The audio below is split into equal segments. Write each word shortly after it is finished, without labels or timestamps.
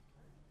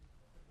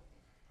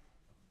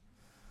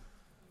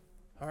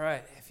All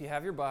right, if you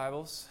have your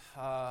Bibles,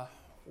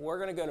 we're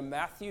going to go to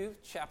Matthew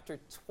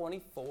chapter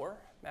 24.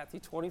 Matthew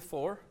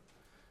 24.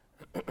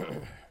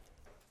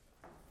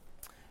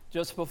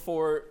 Just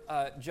before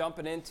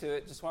jumping into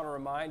it, just want to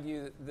remind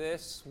you that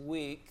this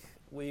week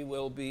we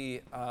will be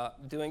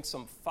doing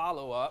some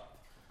follow-up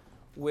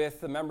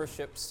with the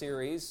membership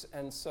series.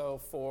 And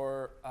so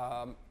for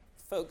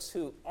folks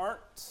who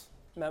aren't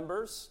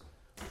members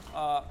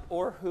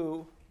or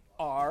who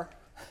are,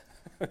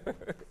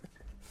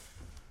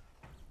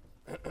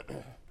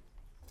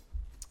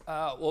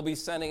 we'll be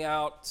sending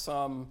out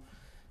some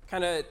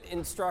kind of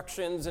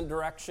instructions and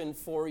direction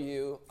for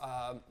you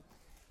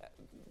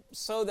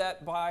so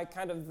that by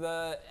kind of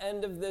the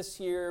end of this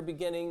year,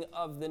 beginning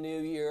of the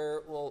new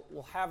year,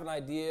 we'll have an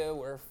idea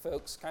where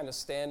folks kind of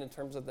stand in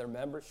terms of their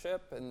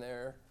membership and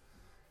their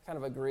kind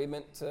of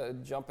agreement to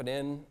jumping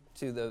in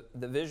to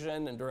the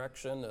vision and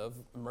direction of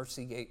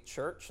Mercy Gate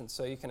Church. And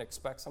so you can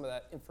expect some of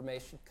that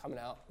information coming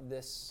out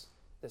this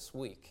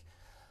week.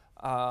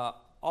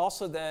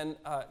 Also then,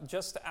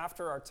 just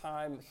after our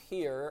time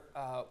here,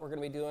 we're going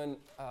to be doing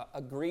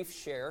a grief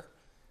share.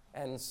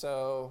 And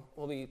so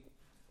we'll be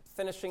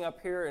finishing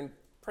up here and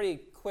pretty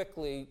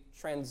quickly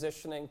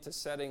transitioning to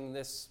setting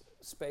this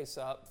space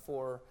up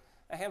for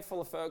a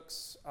handful of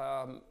folks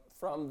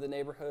from the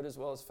neighborhood as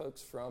well as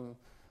folks from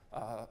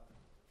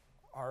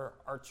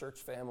our church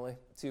family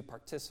to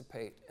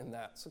participate in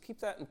that. So keep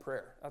that in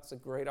prayer. That's a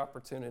great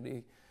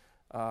opportunity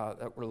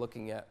that we're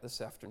looking at this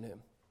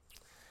afternoon.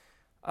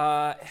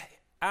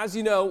 As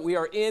you know, we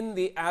are in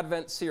the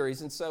Advent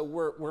series, and so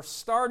we're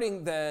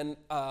starting then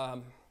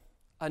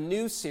a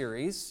new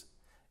series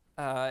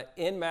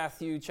in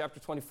Matthew chapter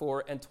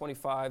 24 and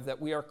 25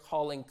 that we are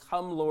calling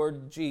Come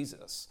Lord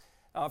Jesus.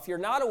 Now, if you're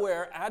not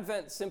aware,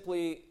 Advent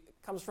simply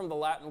comes from the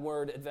Latin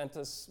word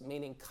adventus,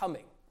 meaning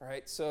coming,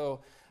 right?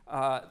 So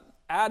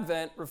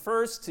Advent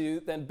refers to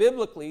then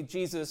biblically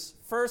Jesus'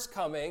 first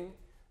coming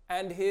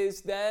and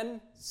his then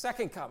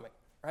second coming.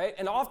 Right?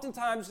 And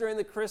oftentimes during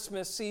the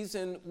Christmas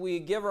season, we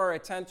give our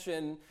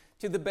attention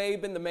to the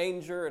babe in the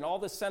manger and all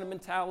the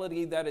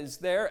sentimentality that is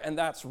there, and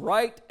that's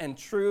right and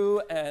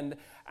true. And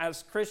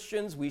as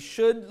Christians, we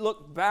should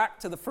look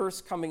back to the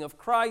first coming of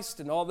Christ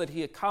and all that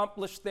he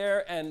accomplished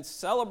there and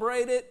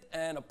celebrate it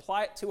and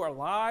apply it to our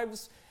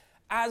lives.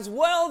 As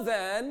well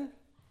then,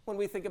 when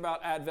we think about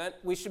Advent,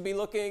 we should be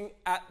looking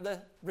at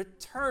the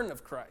return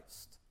of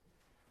Christ.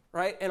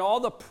 Right? And all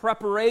the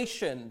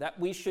preparation that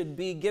we should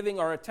be giving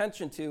our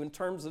attention to in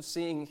terms of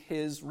seeing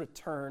his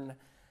return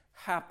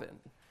happen.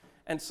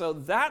 And so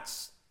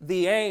that's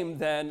the aim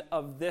then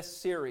of this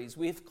series.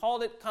 We've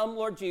called it Come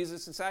Lord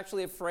Jesus. It's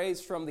actually a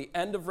phrase from the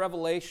end of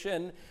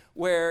Revelation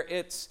where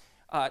it's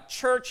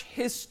church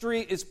history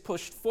is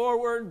pushed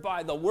forward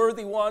by the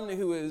worthy one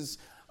who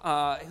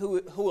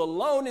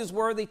alone is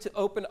worthy to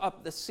open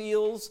up the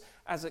seals.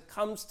 As it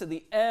comes to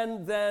the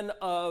end then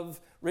of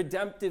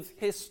redemptive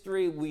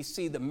history, we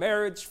see the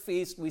marriage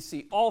feast, we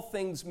see all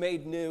things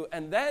made new,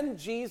 and then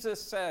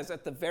Jesus says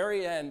at the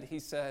very end, he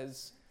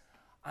says,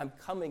 I'm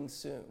coming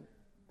soon.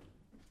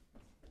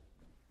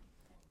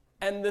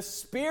 And the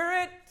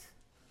Spirit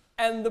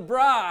and the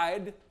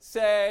bride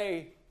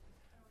say,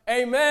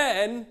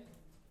 Amen,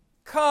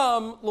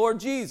 come, Lord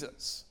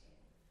Jesus.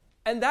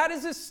 And that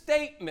is a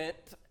statement,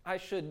 I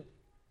should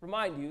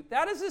remind you,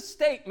 that is a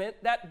statement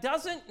that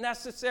doesn't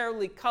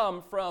necessarily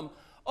come from,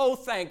 oh,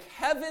 thank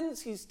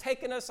heavens he's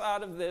taken us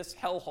out of this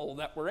hellhole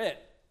that we're in.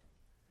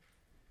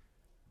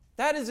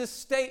 That is a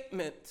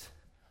statement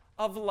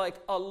of like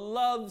a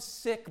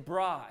lovesick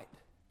bride.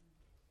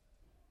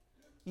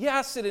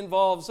 Yes, it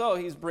involves, oh,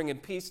 he's bringing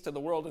peace to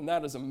the world, and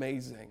that is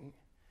amazing.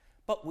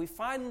 But we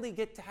finally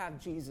get to have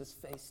Jesus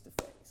face to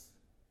face.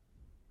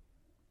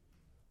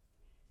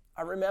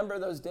 I remember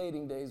those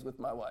dating days with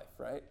my wife,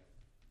 right?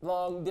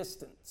 Long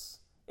distance.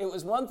 It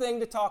was one thing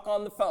to talk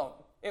on the phone.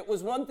 It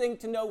was one thing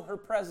to know her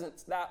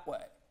presence that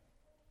way.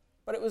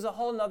 But it was a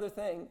whole other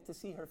thing to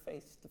see her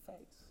face to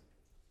face.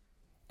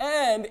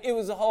 And it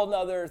was a whole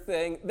other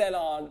thing then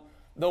on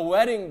the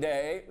wedding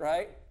day,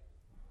 right?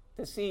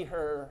 To see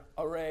her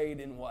arrayed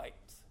in white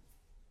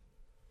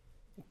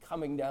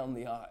coming down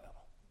the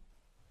aisle.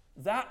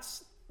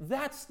 That's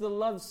the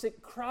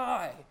lovesick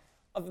cry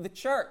of the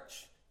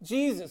church.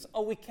 Jesus,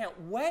 oh, we can't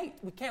wait.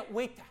 We can't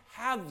wait to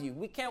have you.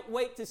 We can't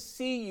wait to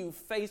see you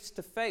face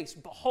to face.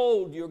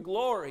 Behold your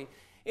glory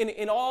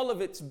in all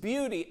of its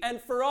beauty, and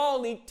for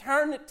all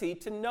eternity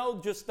to know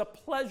just the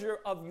pleasure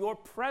of your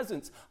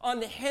presence,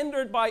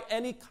 unhindered by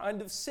any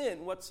kind of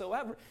sin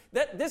whatsoever.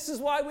 This is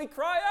why we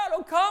cry out,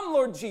 oh, come,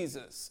 Lord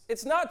Jesus.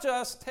 It's not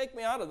just take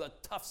me out of the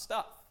tough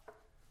stuff.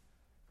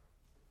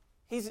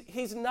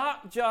 He's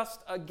not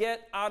just a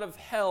get out of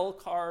hell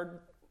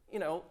card,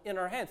 in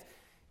our hands.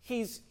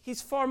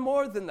 He's far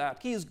more than that.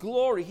 He is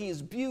glory, he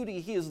is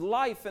beauty, he is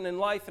life, and in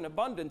life in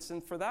abundance.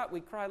 And for that we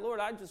cry, Lord,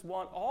 I just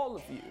want all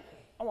of you.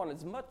 I want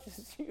as much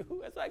as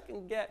you as I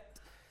can get.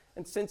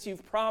 And since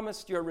you've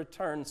promised your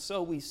return,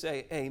 so we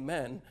say,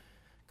 Amen.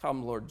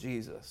 Come, Lord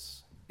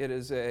Jesus. It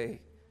is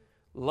a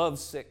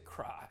lovesick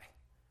cry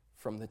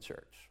from the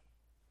church.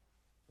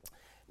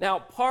 Now,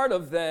 part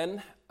of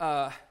then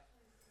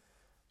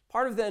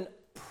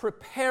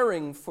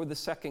preparing for the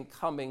second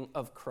coming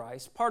of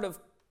Christ, part of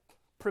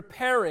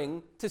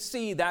preparing to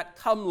see that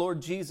come Lord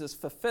Jesus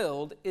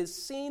fulfilled is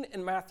seen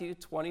in Matthew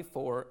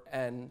 24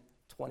 and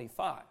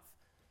 25.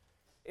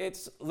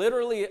 It's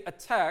literally a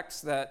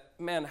text that,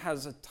 man,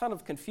 has a ton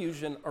of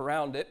confusion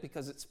around it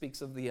because it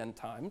speaks of the end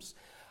times.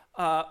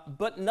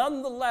 But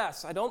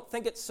nonetheless, I don't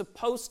think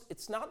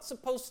it's not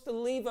supposed to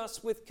leave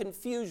us with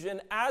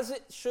confusion, as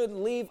it should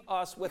leave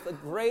us with a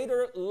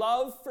greater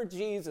love for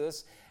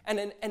Jesus and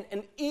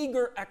an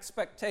eager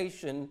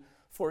expectation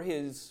for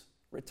his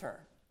return.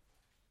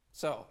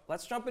 So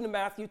let's jump into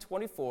Matthew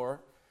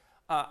 24.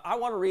 I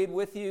want to read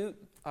with you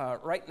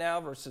right now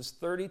verses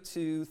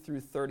 32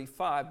 through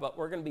 35, but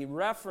we're going to be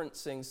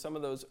referencing some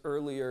of those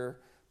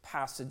earlier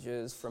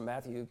passages from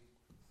Matthew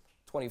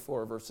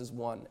 24, verses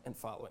 1 and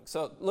following.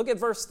 So look at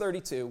verse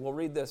 32. We'll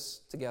read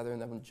this together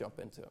and then we'll jump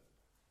into it.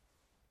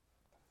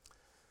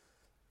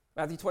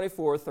 Matthew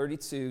 24,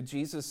 32,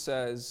 Jesus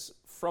says,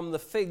 "From the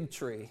fig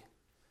tree,"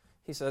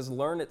 he says,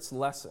 "learn its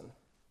lesson.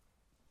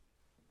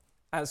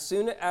 As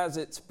soon as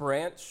its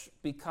branch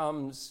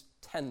becomes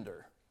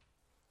tender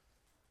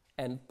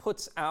and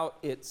puts out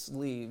its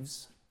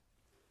leaves,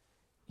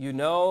 you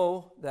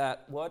know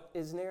that" what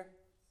is near?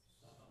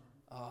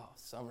 Oh,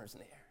 summer's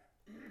near.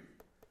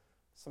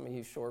 Some of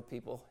you shore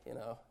people,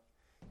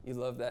 you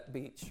love that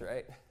beach,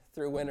 right?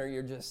 Through winter,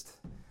 you're just,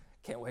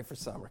 can't wait for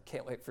summer,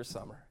 can't wait for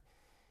summer.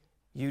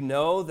 "You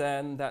know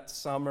then that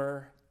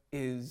summer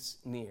is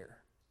near.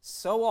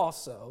 So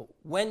also,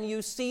 when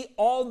you see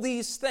all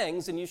these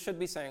things," and you should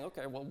be saying,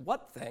 okay, well,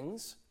 what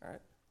things? All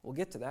right, we'll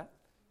get to that.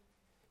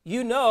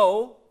 "You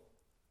know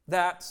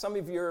that," some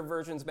of your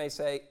versions may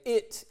say,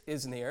 "it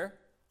is near,"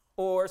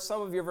 or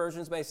some of your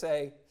versions may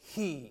say,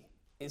 "he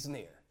is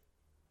near,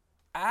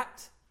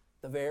 at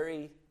the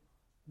very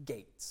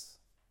gates."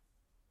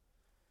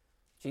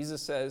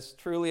 Jesus says,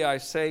 "Truly I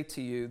say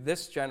to you,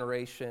 this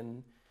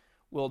generation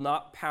will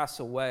not pass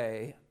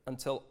away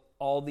until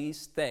all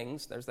these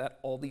things," there's that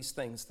all these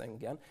things thing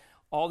again,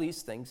 "all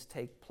these things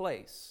take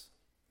place.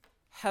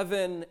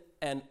 Heaven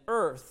and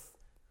earth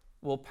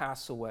will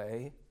pass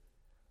away,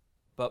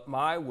 but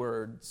my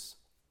words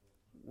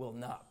will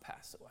not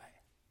pass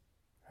away."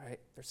 Right?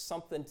 There's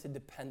something to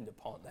depend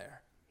upon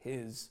there,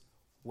 his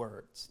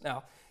words.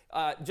 Now,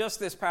 just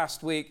this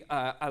past week,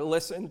 I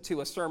listened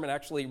to a sermon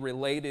actually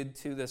related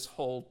to this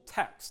whole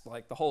text,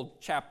 like the whole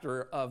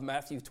chapter of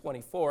Matthew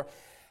 24.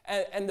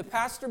 And the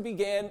pastor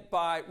began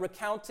by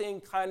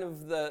recounting kind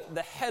of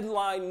the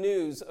headline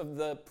news of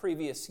the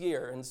previous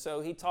year. And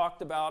so he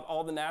talked about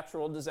all the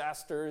natural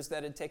disasters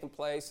that had taken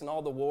place and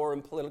all the war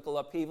and political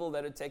upheaval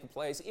that had taken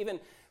place,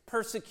 even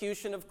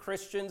persecution of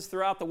Christians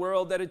throughout the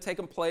world that had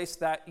taken place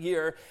that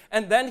year.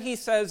 And then he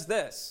says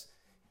this,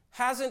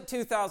 "Hasn't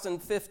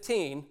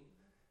 2015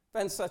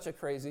 been such a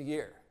crazy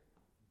year?"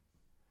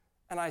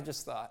 And I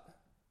just thought,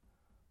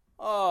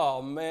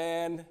 oh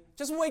man,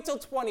 just wait till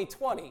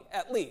 2020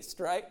 at least,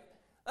 right?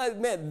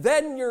 Man,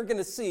 then you're going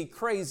to see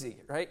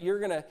crazy, right? You're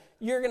going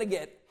to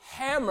get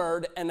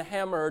hammered and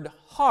hammered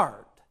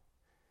hard.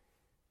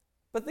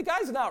 But the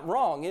guy's not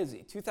wrong, is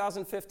he?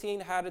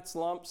 2015 had its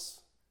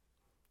lumps.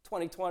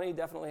 2020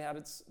 definitely had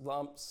its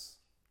lumps,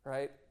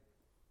 right?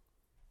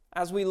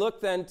 As we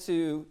look then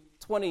to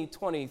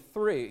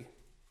 2023,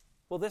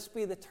 will this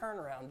be the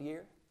turnaround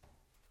year?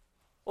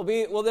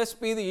 Will this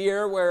be the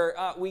year where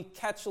we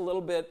catch a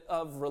little bit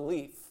of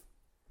relief?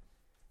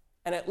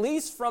 And at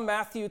least from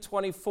Matthew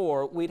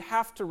 24, we'd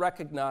have to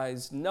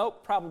recognize,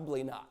 nope,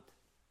 probably not.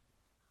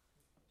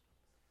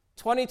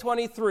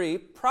 2023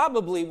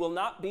 probably will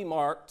not be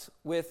marked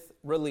with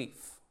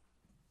relief.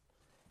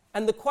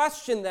 And the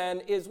question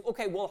then is,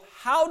 okay, well,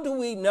 how do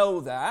we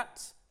know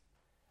that?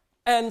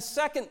 And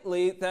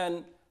secondly,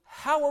 then,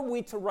 how are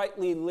we to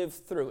rightly live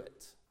through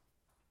it?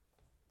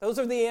 Those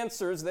are the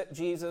answers that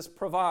Jesus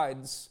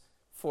provides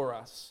for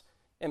us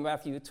in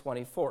Matthew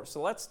 24.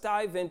 So let's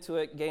dive into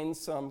it, gain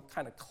some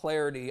kind of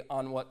clarity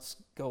on what's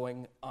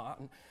going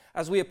on.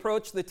 As we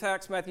approach the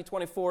text, Matthew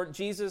 24,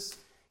 Jesus,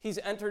 he's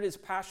entered his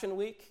Passion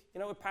Week.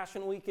 You know what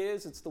Passion Week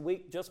is? It's the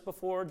week just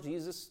before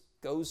Jesus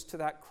goes to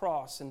that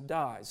cross and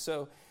dies.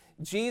 So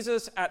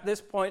Jesus, at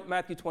this point,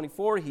 Matthew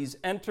 24, he's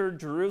entered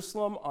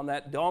Jerusalem on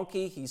that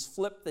donkey. He's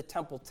flipped the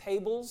temple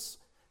tables.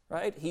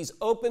 Right? He's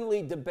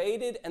openly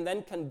debated and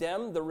then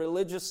condemned the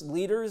religious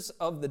leaders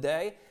of the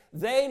day.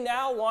 They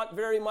now want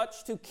very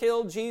much to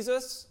kill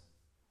Jesus,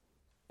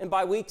 and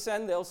by week's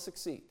end, they'll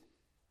succeed.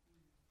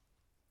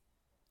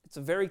 It's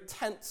a very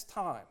tense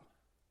time.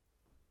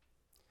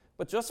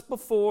 But just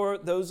before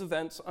those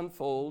events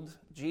unfold,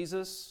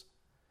 Jesus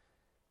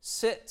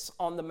sits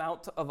on the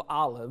Mount of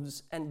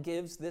Olives and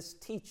gives this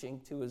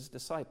teaching to his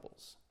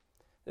disciples.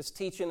 This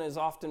teaching is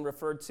often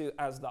referred to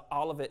as the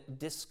Olivet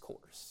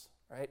Discourse,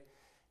 right?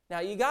 Now,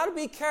 you got to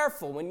be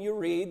careful when you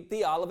read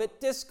the Olivet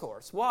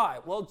Discourse. Why?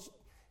 Well,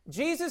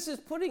 Jesus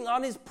is putting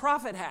on his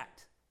prophet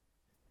hat,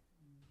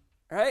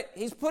 right?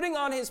 He's putting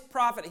on his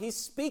prophet. He's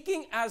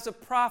speaking as a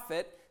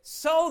prophet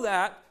so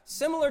that,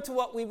 similar to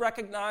what we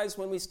recognized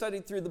when we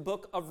studied through the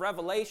book of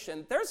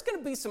Revelation, there's going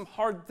to be some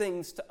hard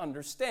things to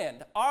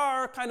understand.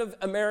 Our kind of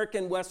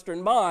American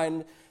Western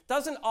mind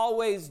doesn't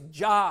always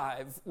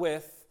jive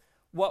with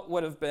what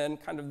would have been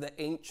kind of the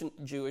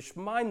ancient Jewish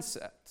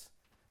mindset,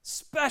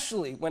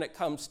 especially when it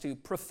comes to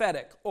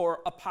prophetic or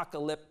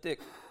apocalyptic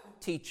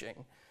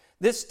teaching.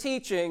 This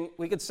teaching,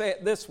 we could say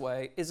it this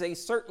way, is a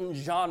certain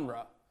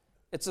genre.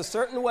 It's a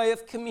certain way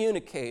of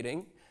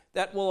communicating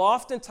that will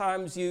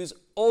oftentimes use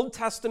Old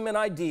Testament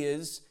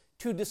ideas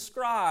to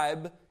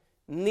describe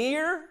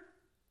near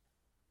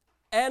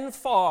and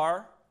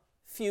far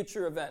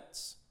future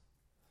events,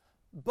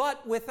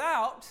 but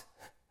without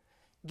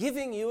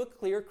giving you a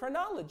clear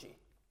chronology.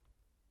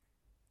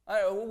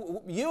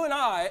 You and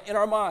I, in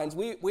our minds,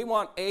 we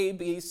want A,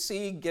 B,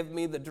 C, give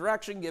me the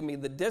direction, give me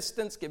the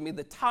distance, give me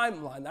the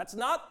timeline. That's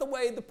not the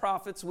way the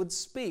prophets would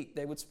speak.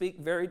 They would speak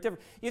very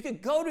different. You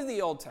could go to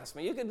the Old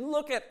Testament. You could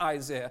look at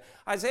Isaiah.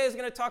 Isaiah is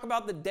going to talk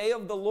about the day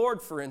of the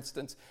Lord, for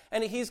instance,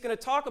 and he's going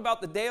to talk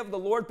about the day of the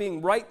Lord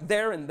being right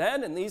there and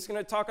then, and he's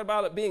going to talk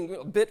about it being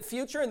a bit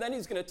future, and then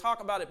he's going to talk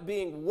about it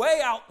being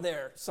way out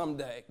there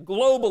someday.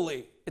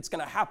 Globally, it's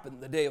going to happen,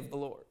 the day of the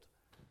Lord.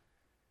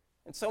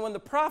 And so when the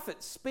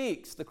prophet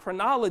speaks, the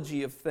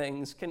chronology of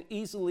things can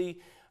easily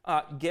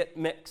get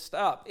mixed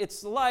up.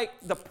 It's like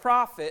the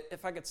prophet,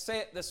 if I could say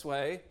it this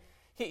way,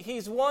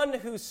 he's one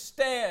who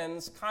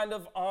stands kind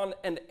of on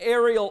an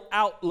aerial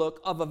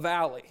outlook of a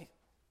valley.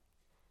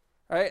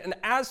 Right? And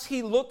as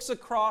he looks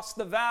across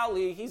the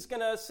valley, he's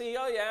going to see,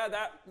 oh yeah,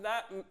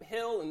 that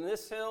hill and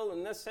this hill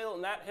and this hill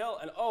and that hill.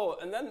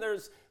 And then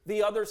there's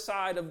the other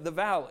side of the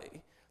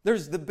valley.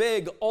 There's the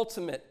big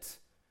ultimate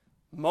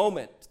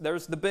moment.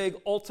 There's the big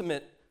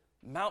ultimate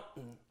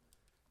mountain.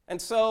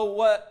 And so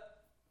what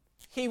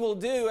he will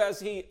do as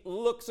he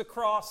looks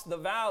across the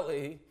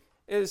valley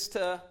is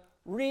to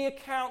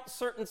recount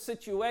certain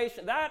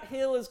situations. That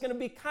hill is going to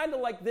be kind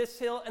of like this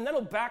hill, and then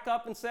he'll back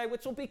up and say,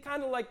 which will be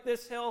kind of like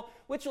this hill,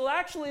 which will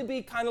actually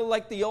be kind of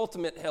like the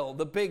ultimate hill,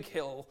 the big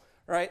hill,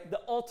 right? The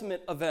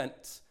ultimate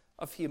event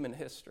of human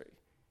history.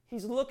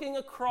 He's looking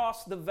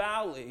across the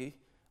valley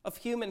of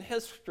human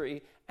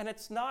history, and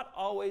it's not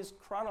always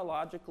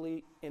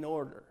chronologically in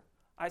order.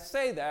 I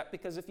say that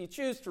because if you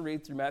choose to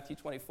read through Matthew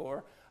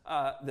 24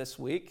 this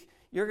week,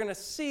 you're going to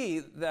see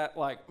that,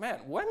 like, man,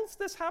 when's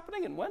this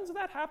happening and when's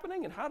that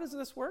happening and how does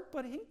this work?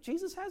 But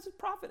Jesus has his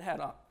prophet hat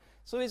on.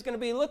 So he's going to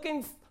be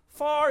looking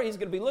far, he's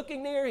going to be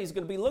looking near, he's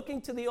going to be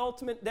looking to the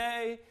ultimate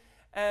day,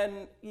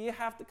 and you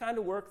have to kind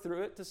of work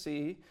through it to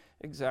see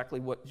exactly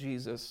what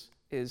Jesus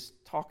is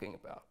talking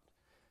about.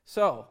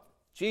 So,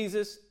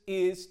 Jesus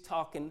is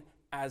talking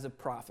as a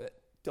prophet.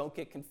 Don't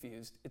get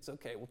confused. It's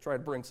okay. We'll try to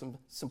bring some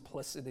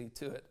simplicity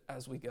to it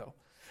as we go.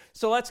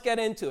 So let's get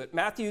into it.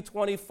 Matthew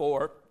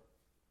 24.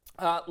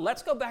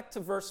 Let's go back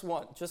to verse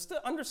 1, just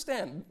to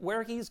understand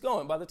where he's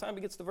going by the time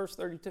he gets to verse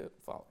 32.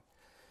 Follow.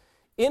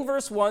 In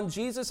verse 1,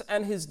 Jesus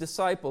and his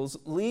disciples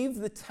leave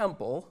the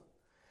temple,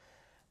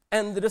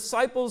 and the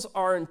disciples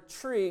are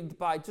intrigued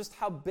by just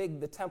how big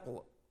the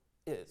temple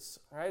is,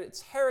 right?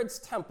 It's Herod's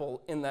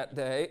temple in that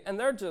day, and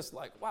they're just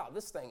like, wow,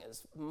 this thing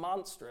is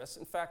monstrous.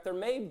 In fact, there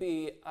may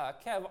be,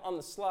 Kev, on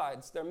the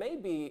slides, there may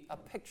be a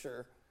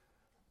picture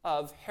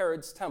of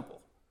Herod's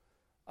temple.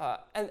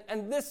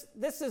 And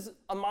this is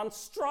a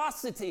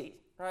monstrosity,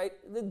 right?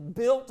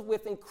 Built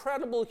with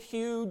incredible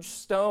huge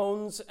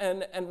stones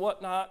and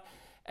whatnot.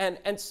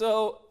 And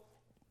so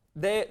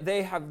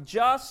they have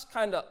just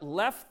kind of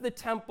left the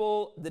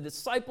temple. The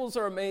disciples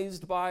are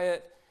amazed by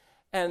it.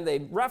 And they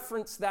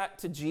reference that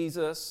to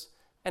Jesus.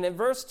 And in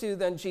verse 2,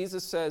 then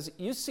Jesus says,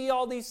 you see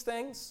all these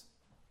things?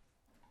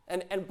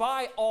 And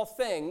by all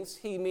things,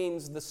 he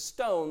means the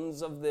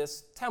stones of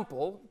this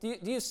temple. Do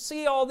you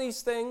see all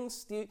these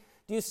things? Do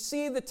you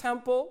see the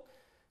temple?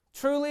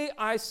 Truly,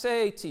 I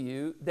say to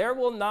you, there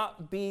will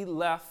not be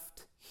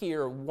left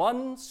here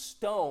one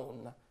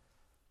stone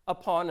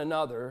upon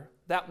another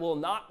that will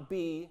not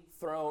be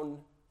thrown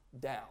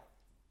down.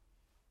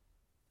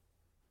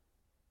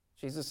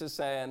 Jesus is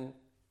saying,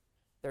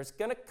 there's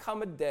going to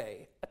come a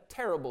day, a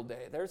terrible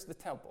day. There's the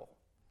temple.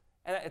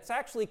 And it's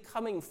actually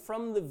coming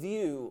from the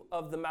view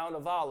of the Mount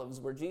of Olives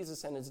where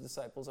Jesus and his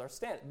disciples are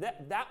standing.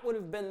 That would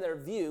have been their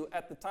view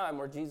at the time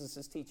where Jesus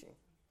is teaching,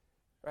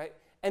 right?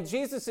 And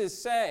Jesus is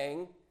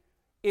saying,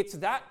 it's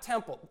that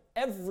temple.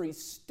 Every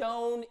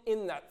stone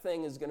in that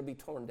thing is going to be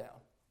torn down.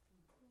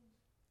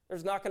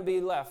 There's not going to be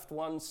left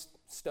one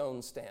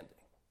stone standing.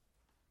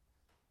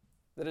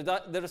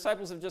 The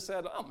disciples have just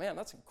said, oh man,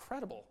 that's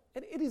incredible.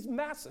 It is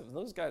massive.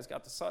 Those guys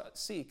got to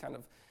see kind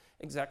of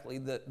exactly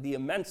the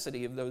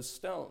immensity of those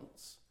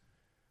stones.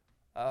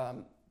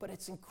 But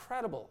it's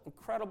incredible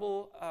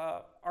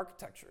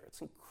architecture.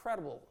 It's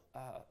incredible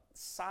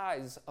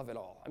size of it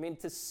all. I mean,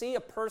 to see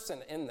a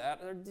person in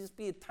that, there'd just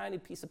be a tiny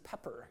piece of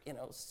pepper,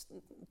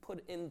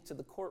 put into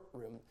the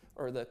courtroom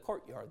or the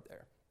courtyard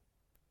there.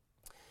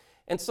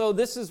 And so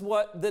this is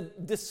what the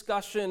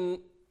discussion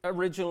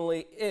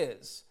originally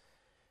is.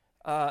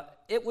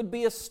 it would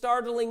be a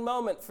startling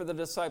moment for the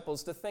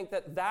disciples to think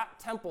that that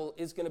temple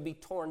is going to be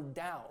torn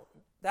down.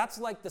 That's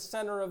like the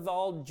center of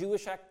all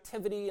Jewish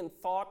activity and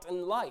thought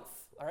and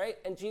life, all right?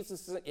 And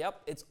Jesus says,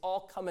 yep, it's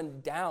all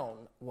coming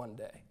down one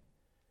day.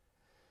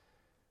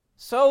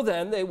 So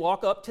then they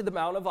walk up to the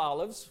Mount of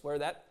Olives, where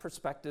that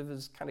perspective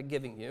is kind of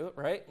giving you,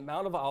 right?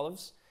 Mount of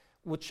Olives,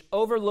 which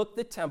overlooked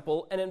the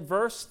temple. And in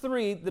verse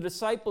 3, the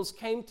disciples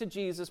came to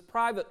Jesus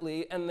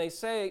privately, and they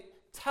say,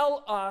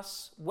 tell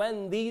us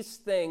when these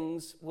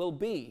things will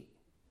be,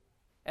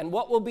 and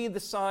what will be the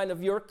sign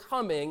of your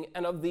coming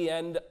and of the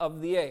end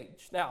of the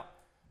age. Now,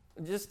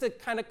 just to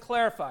kind of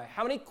clarify,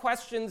 how many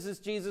questions has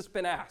Jesus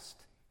been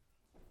asked?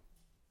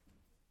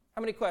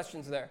 How many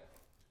questions there?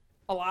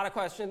 A lot of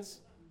questions.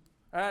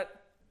 All right.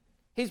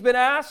 He's been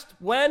asked,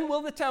 when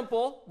will the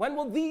temple, when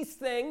will these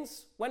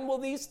things,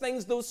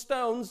 those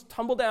stones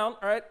tumble down?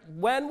 All right.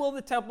 When will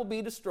the temple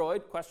be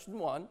destroyed? Question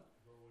 1.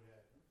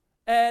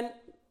 And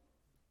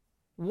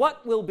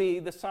what will be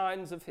the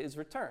signs of his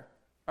return?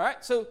 All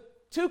right. So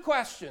 2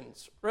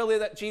 questions really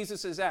that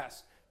Jesus has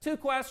asked. 2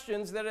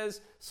 questions that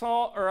as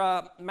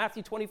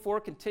Matthew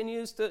 24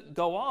 continues to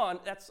go on,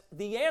 that's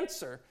the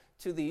answer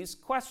to these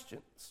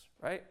questions,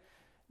 right?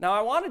 Now,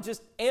 I want to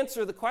just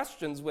answer the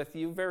questions with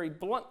you very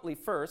bluntly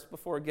first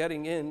before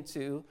getting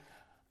into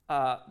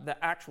the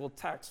actual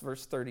text,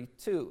 verse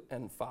 32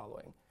 and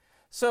following.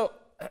 So,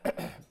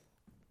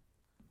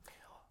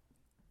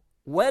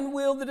 when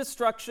will the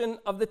destruction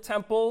of the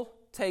temple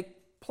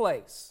take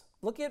place?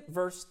 Look at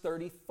verse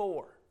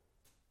 34.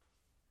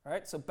 All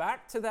right, so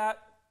back to that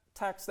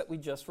text that we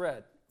just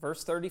read,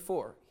 verse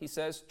 34. He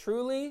says,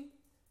 truly,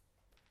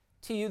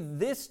 to you,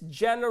 this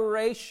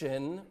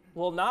generation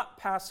will not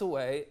pass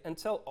away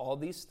until all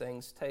these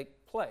things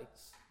take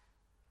place.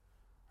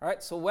 All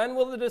right, so when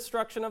will the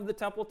destruction of the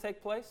temple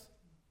take place?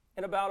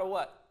 In about a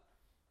what?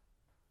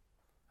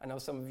 I know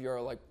some of you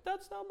are like,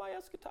 that's not my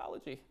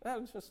eschatology.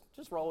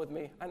 Just roll with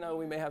me. I know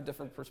we may have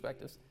different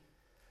perspectives.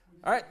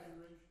 All right,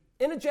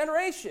 in a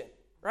generation,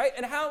 right?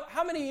 And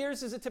how many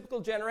years is a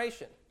typical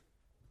generation?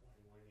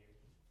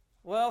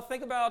 Well,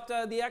 think about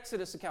the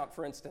Exodus account,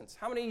 for instance.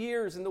 How many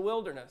years in the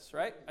wilderness,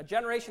 right? A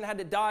generation had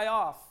to die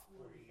off.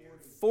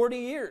 40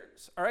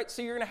 years. All right,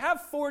 so you're going to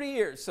have 40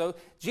 years. So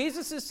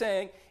Jesus is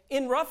saying,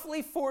 in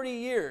roughly 40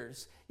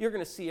 years, you're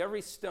going to see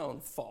every stone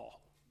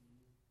fall.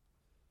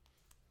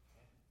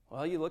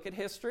 Well, you look at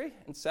history.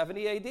 In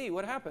 70 AD,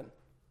 what happened?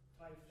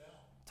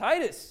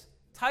 Titus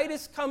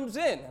comes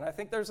in. And I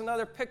think there's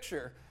another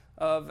picture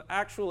of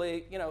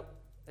actually,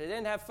 they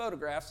didn't have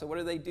photographs, so what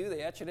do?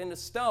 They etch it into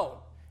stone.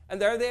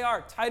 And there they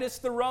are. Titus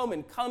the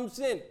Roman comes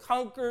in,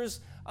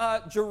 conquers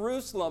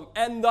Jerusalem,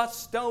 and the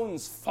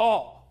stones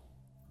fall.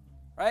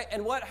 Right?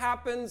 And what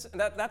happens?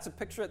 That's a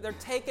picture. They're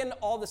taking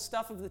all the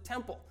stuff of the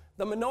temple,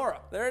 the menorah.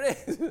 There it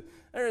is.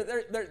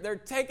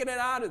 they're taking it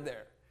out of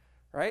there.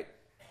 Right?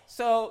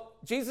 So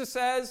Jesus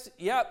says,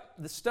 yep,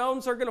 the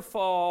stones are going to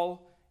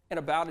fall in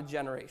about a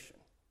generation.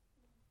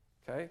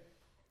 Okay?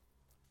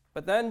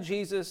 But then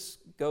Jesus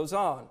goes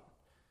on.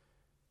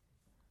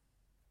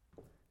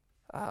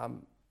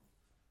 I'm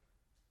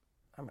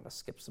going to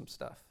skip some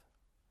stuff.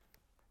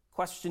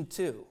 Question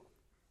 2.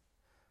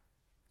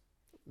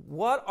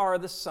 What are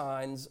the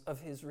signs of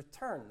his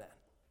return then?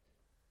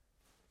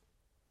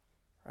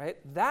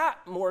 Right? That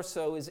more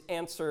so is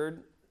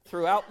answered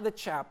throughout the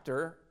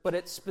chapter, but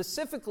it's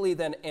specifically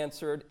then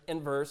answered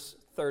in verse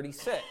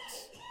 36.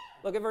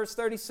 Look at verse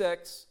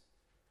 36.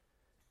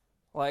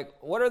 Like,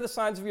 what are the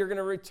signs of your going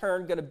to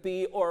return going to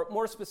be? Or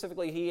more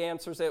specifically, he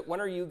answers it, when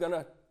are you going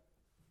to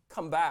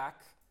come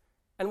back?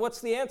 And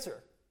what's the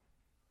answer?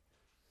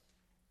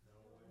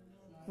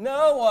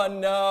 No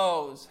one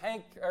knows.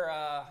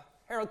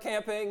 Harold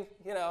Camping,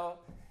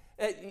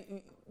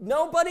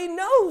 nobody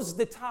knows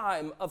the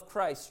time of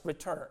Christ's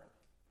return.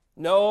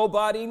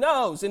 Nobody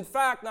knows. In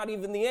fact, not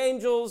even the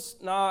angels,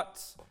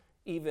 not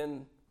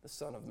even the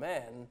Son of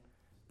Man,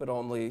 but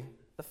only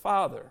the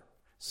Father.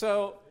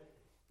 So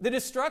the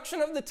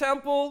destruction of the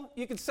temple,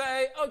 you could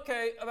say,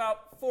 okay,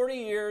 about 40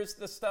 years,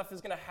 this stuff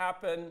is going to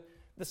happen.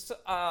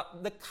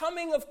 The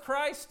coming of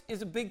Christ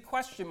is a big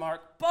question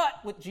mark,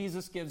 but what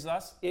Jesus gives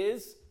us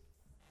is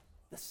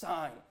the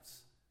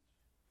signs.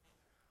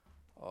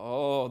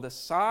 Oh, the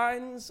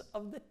signs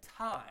of the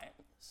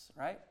times,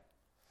 right?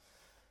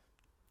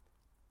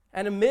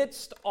 And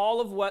amidst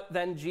all of what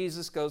then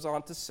Jesus goes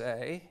on to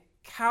say,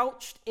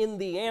 couched in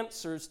the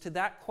answers to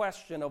that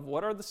question of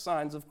what are the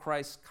signs of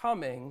Christ's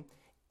coming,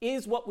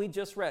 is what we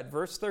just read,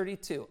 verse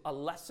 32, a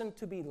lesson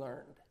to be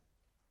learned.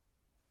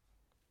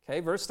 Okay,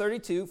 verse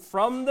 32,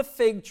 from the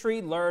fig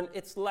tree learn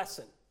its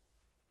lesson.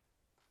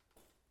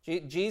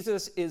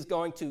 Jesus is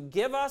going to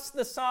give us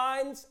the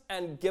signs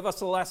and give us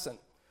a lesson,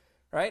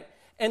 right?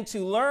 And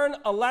to learn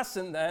a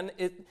lesson then,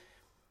 it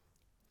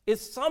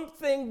is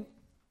something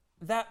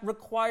that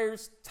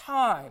requires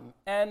time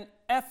and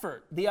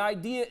effort. The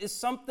idea is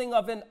something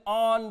of an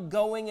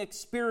ongoing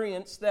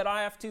experience that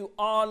I have to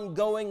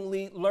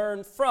ongoingly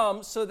learn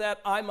from so that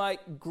I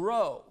might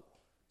grow,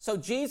 So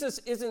Jesus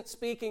isn't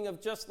speaking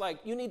of just like,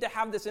 you need to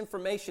have this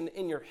information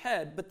in your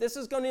head, but this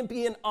is going to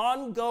be an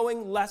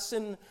ongoing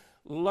lesson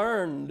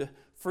learned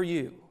for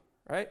you,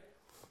 right?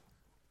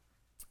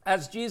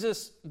 As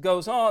Jesus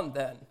goes on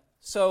then,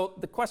 so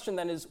the question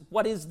then is,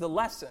 what is the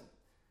lesson?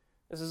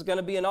 This is going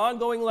to be an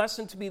ongoing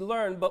lesson to be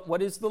learned, but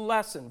what is the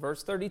lesson?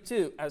 Verse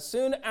 32, as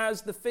soon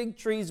as the fig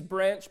tree's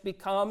branch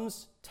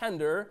becomes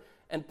tender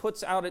and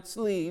puts out its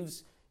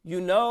leaves, you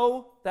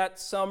know that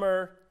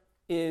summer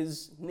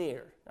is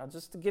near. Now,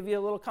 just to give you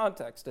a little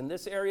context, in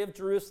this area of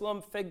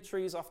Jerusalem, fig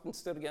trees often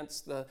stood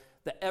against the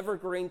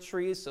evergreen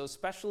trees, so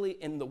especially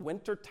in the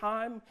winter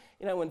time,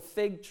 when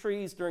fig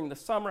trees during the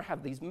summer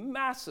have these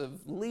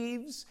massive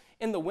leaves,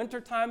 in the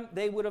wintertime,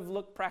 they would have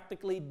looked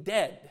practically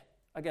dead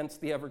against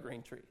the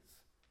evergreen trees,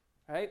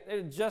 right? It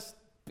would just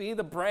be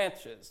the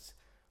branches,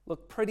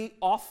 look pretty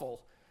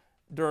awful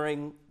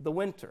during the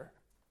winter,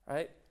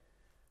 right?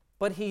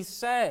 But he's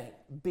saying,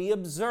 be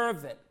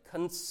observant,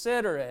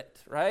 consider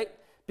it, right?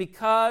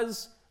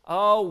 Because,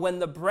 when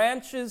the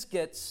branches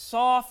get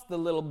soft, the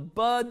little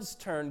buds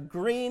turn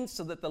green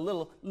so that the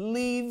little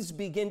leaves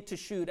begin to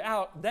shoot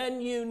out,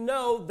 then you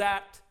know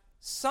that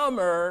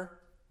summer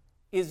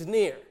is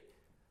near.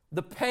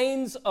 The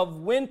pains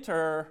of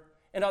winter,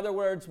 in other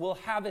words, will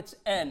have its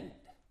end.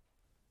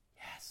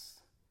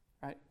 Yes,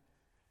 right?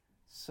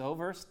 So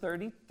verse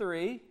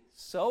 33,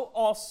 so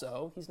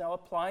also, he's now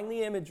applying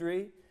the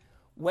imagery,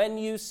 when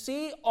you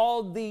see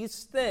all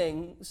these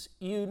things,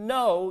 you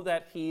know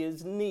that he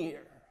is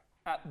near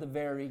at the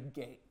very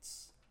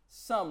gates.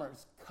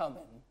 Summer's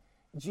coming.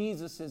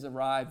 Jesus is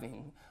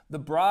arriving. The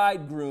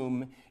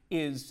bridegroom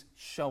is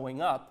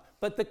showing up.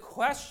 But the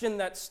question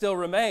that still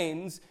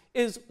remains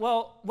is,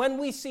 when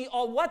we see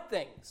all what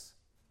things?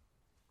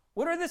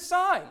 What are the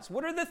signs?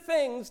 What are the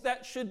things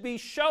that should be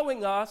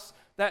showing us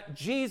that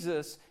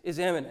Jesus is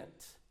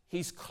imminent?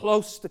 He's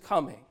close to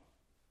coming.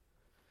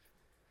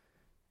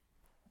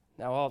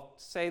 Now, I'll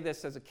say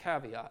this as a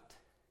caveat.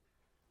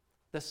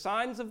 The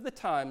signs of the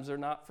times are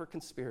not for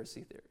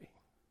conspiracy theory.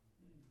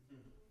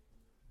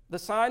 The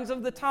signs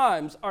of the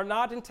times are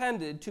not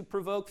intended to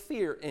provoke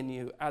fear in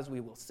you, as we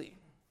will see.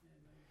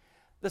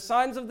 The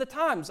signs of the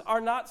times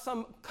are not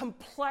some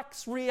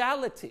complex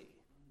reality.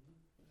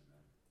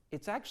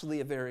 It's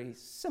actually a very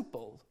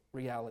simple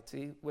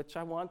reality, which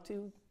I want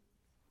to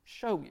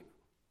show you.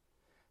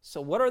 So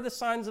what are the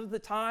signs of the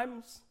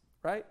times,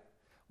 right?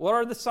 What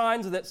are the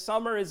signs that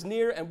summer is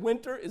near and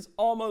winter is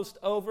almost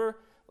over?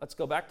 Let's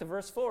go back to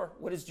verse 4.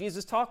 What is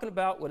Jesus talking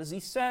about? What is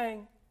he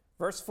saying?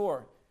 Verse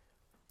 4.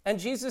 And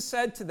Jesus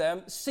said to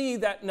them, see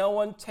that no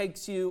one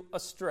takes you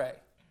astray.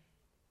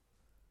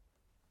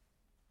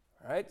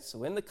 All right,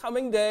 so in the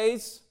coming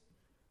days,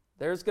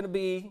 there's going to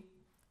be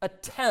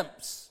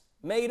attempts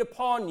made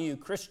upon you,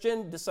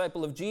 Christian,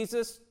 disciple of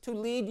Jesus, to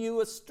lead you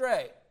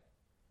astray.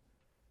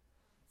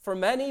 For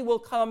many will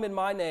come in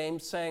my name,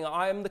 saying,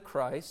 I am the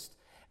Christ,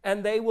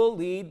 and they will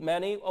lead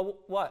many,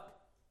 what?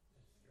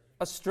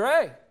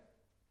 Astray.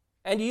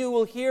 And you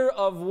will hear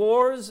of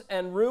wars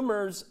and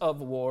rumors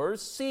of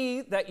wars.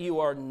 See that you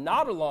are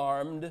not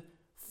alarmed,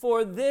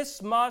 for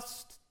this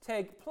must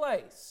take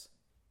place.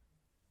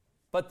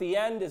 But the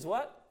end is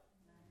what?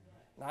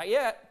 Not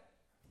yet.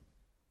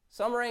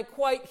 Summer ain't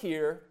quite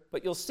here,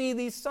 but you'll see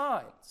these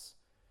signs.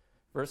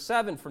 Verse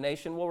 7, for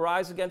nation will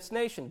rise against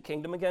nation,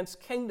 kingdom against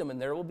kingdom, and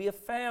there will be a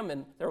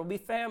famine. There will be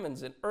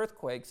famines and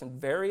earthquakes in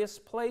various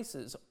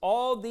places.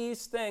 All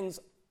these things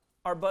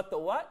are but the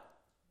what?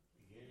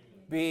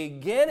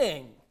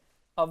 Beginning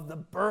of the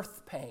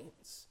birth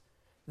pains.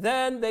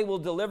 Then they will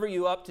deliver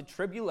you up to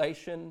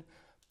tribulation,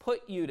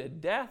 put you to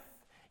death.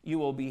 You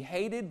will be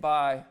hated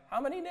by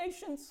how many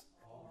nations?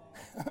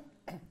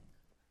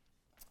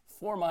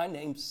 For my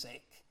name's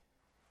sake.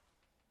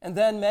 And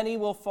then many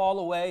will fall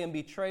away and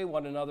betray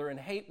one another and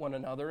hate one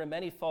another, and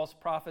many false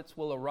prophets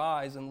will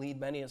arise and lead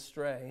many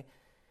astray.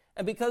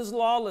 And because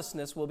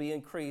lawlessness will be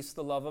increased,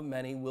 the love of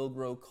many will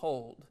grow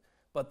cold.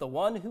 But the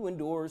one who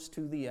endures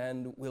to the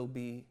end will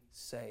be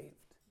saved.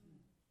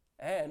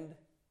 And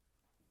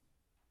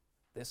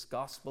this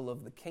gospel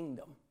of the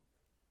kingdom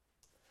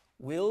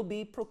will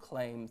be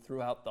proclaimed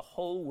throughout the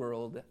whole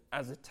world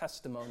as a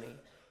testimony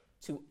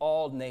to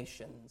all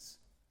nations.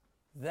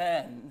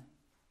 Then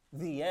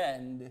the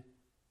end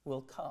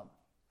will come.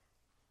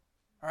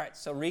 All right,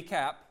 so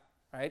recap,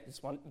 right?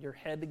 Just want your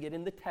head to get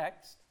in the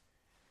text.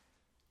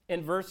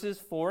 In verses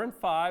 4 and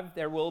 5,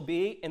 there will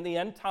be, in the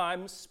end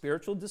times,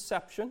 spiritual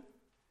deception.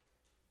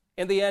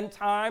 In the end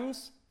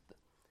times,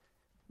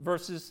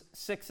 verses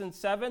 6 and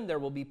 7, there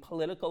will be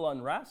political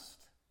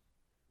unrest.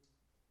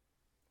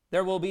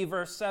 There will be,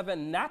 verse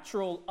 7,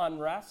 natural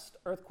unrest,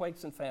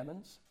 earthquakes and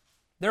famines.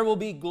 There will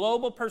be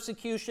global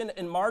persecution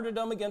and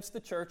martyrdom against the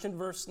church in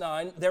verse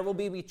 9. There will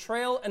be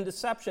betrayal and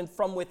deception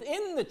from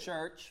within the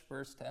church,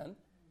 verse 10.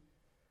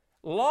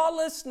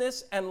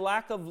 Lawlessness and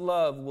lack of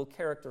love will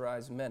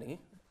characterize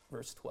many,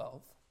 verse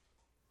 12.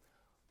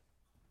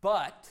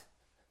 But,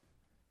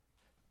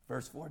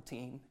 verse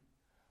 14,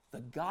 the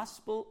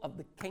gospel of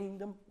the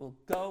kingdom will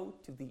go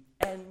to the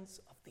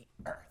ends of the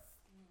earth.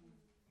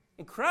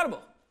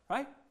 Incredible,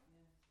 right?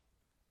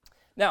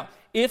 Now,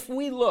 if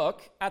we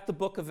look at the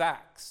book of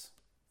Acts,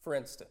 for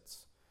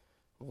instance,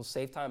 we'll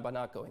save time by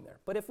not going there,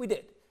 but if we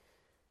did,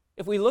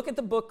 if we look at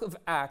the book of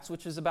Acts,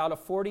 which is about a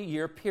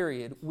 40-year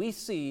period, we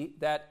see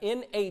that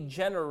in a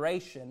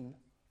generation,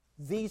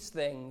 these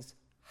things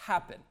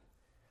happen.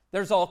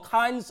 There's all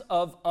kinds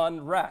of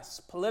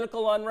unrest,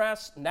 political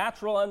unrest,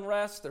 natural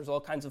unrest. There's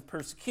all kinds of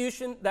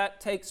persecution that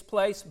takes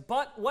place.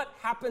 But what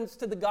happens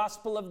to the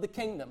gospel of the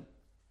kingdom?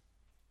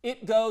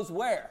 It goes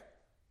where?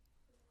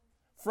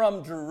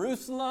 From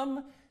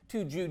Jerusalem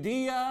to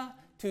Judea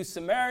to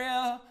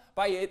Samaria.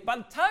 By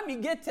the time you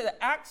get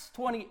to Acts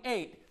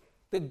 28,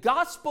 the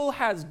gospel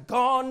has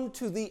gone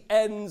to the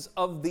ends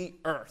of the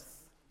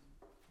earth.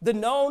 The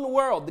known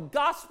world. The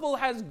gospel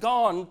has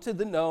gone to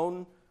the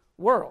known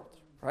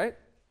world, right?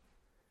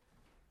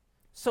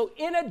 So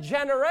in a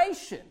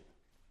generation,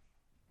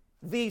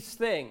 these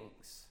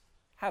things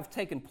have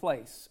taken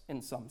place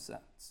in some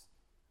sense.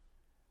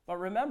 But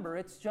remember,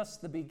 it's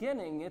just the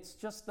beginning. It's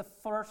just the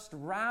first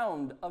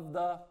round of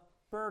the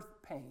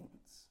birth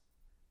pains.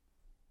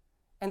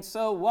 And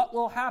so what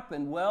will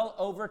happen? Well,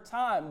 over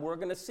time, we're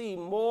going to see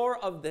more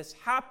of this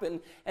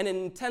happen and in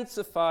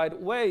intensified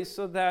ways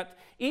so that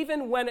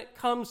even when it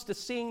comes to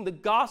seeing the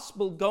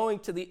gospel going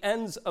to the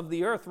ends of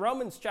the earth,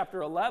 Romans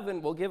chapter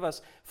 11 will give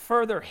us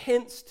further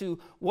hints to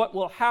what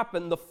will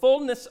happen. The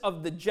fullness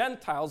of the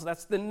Gentiles,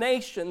 that's the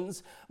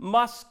nations,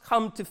 must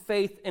come to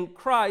faith in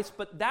Christ,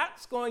 but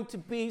that's going to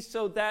be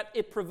so that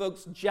it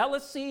provokes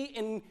jealousy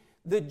in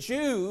the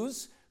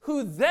Jews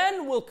who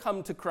then will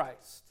come to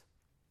Christ.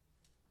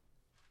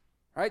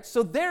 Right?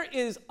 So there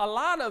is a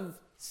lot of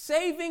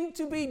saving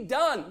to be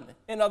done,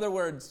 in other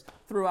words,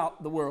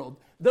 throughout the world.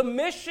 The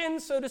mission,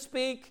 so to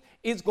speak,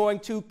 is going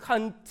to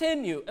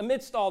continue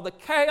amidst all the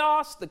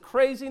chaos, the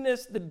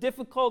craziness, the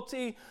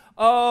difficulty.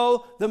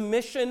 Oh, the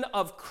mission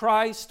of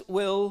Christ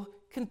will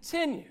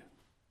continue.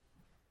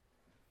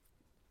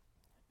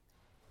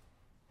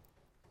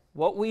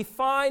 What we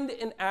find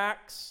in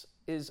Acts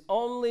is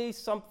only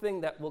something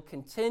that we'll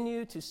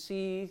continue to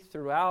see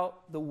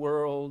throughout the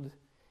world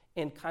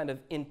in kind of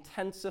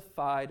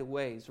intensified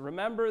ways.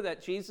 Remember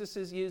that Jesus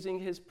is using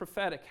his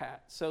prophetic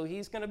hat. So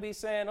he's going to be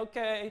saying,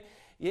 okay,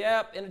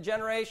 yep, in a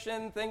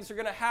generation, things are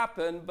going to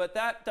happen, but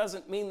that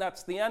doesn't mean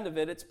that's the end of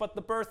it. It's but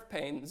the birth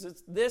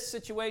pains. This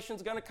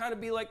situation's going to kind of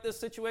be like this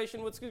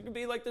situation, what's going to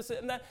be like this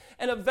and that.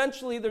 And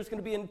eventually there's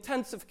going to be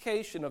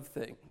intensification of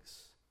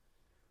things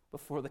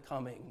before the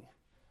coming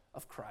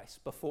of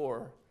Christ,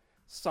 before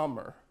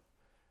summer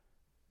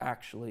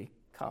actually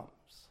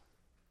comes.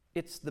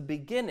 It's the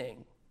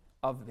beginning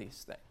of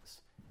these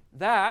things.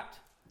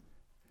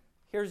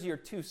 Here's your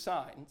two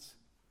signs,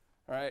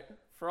 all right?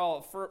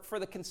 For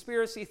the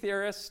conspiracy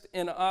theorist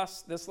in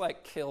us, this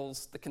like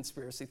kills the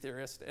conspiracy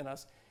theorist in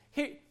us.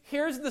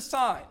 Here's the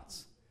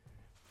signs.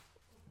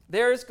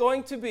 There's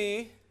going to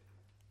be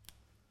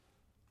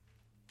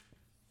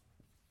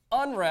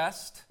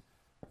unrest.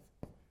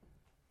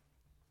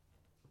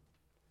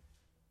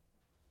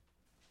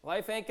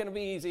 Life ain't going to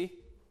be easy.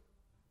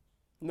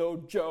 No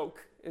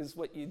joke is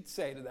what you'd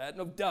say to that.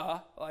 No duh,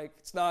 like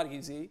it's not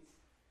easy.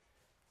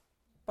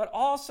 But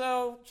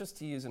also, just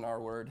to use an R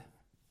word,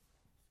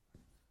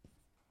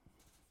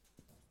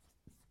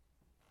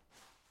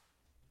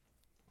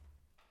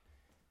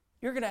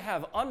 you're going to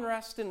have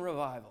unrest and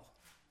revival.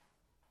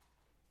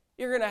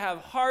 You're going to have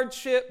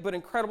hardship, but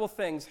incredible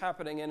things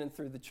happening in and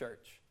through the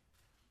church.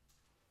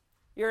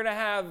 You're going to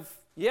have,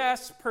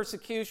 yes,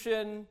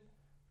 persecution,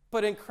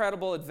 but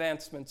incredible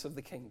advancements of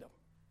the kingdom.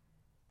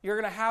 You're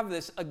going to have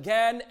this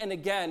again and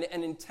again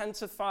in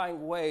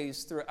intensifying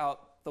ways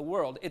throughout the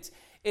world.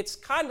 It's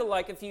kind of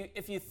like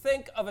if you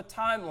think of a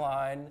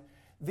timeline,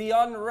 the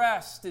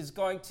unrest is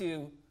going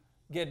to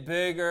get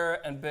bigger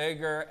and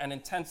bigger and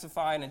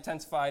intensify and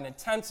intensify and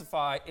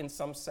intensify in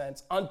some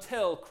sense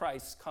until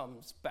Christ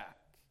comes back.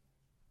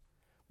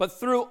 But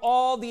through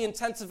all the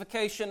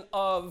intensification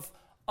of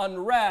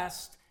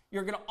unrest,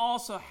 you're going to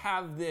also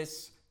have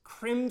this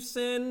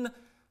crimson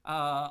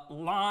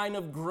line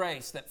of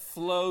grace that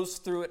flows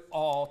through it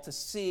all to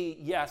see,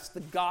 yes,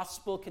 the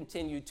gospel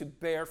continue to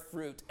bear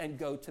fruit and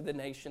go to the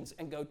nations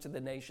and go to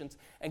the nations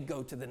and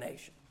go to the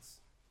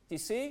nations. Do you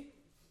see?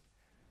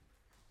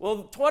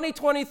 Will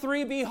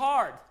 2023 be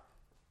hard?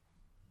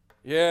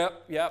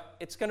 Yep,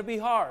 it's going to be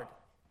hard.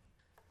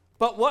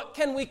 But what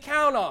can we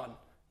count on?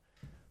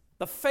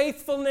 The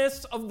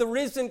faithfulness of the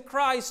risen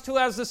Christ who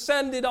has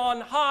ascended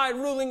on high,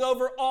 ruling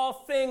over all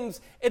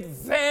things,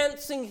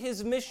 advancing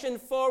his mission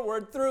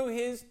forward through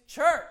his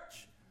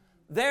church.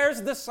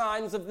 There's the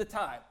signs of the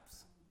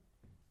times.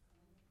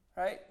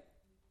 Right?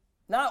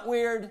 Not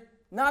weird,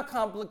 not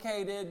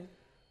complicated,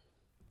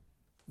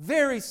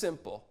 very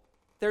simple.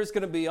 There's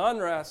going to be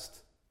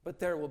unrest,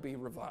 but there will be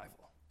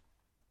revival.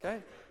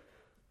 Okay?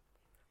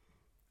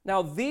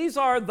 Now, these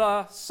are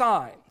the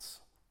signs.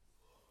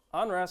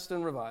 Unrest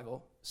and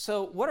revival.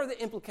 So what are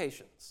the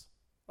implications?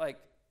 Like,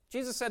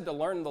 Jesus said to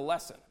learn the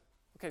lesson.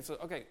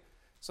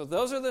 So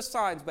those are the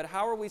signs, but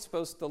how are we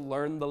supposed to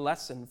learn the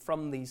lesson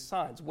from these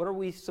signs? What are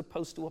we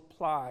supposed to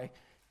apply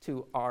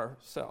to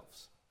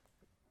ourselves?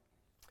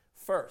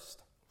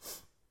 First,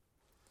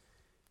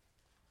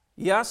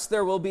 yes,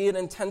 there will be an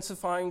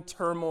intensifying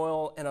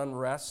turmoil and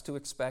unrest to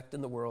expect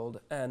in the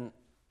world, and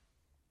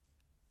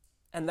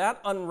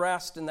that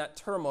unrest and that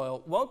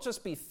turmoil won't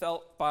just be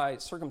felt by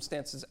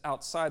circumstances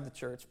outside the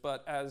church,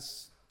 but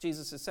as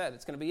Jesus has said,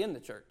 it's going to be in the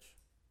church.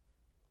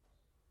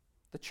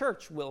 The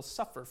church will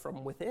suffer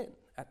from within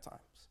at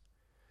times.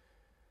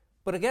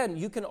 But again,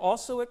 you can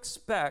also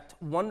expect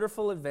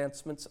wonderful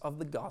advancements of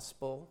the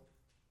gospel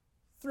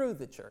through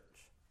the church.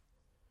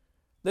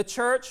 The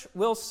church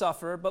will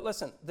suffer, but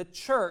listen, the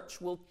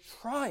church will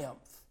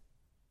triumph.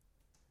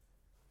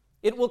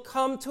 It will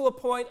come to a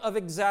point of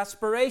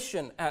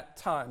exasperation at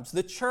times.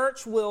 The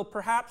church will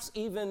perhaps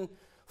even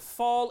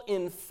fall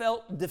in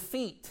felt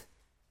defeat.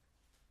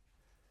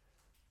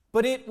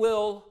 But it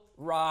will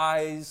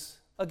rise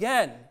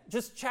again.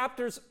 Just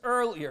chapters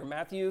earlier,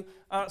 Matthew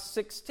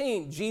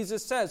 16,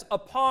 Jesus says,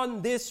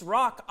 "Upon this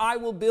rock I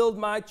will build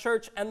my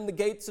church, and the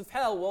gates of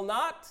hell will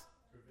not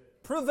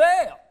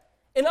prevail."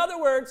 In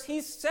other words,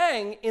 he's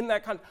saying in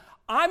that context,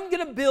 I'm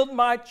going to build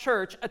my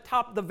church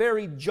atop the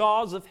very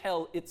jaws of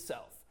hell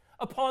itself.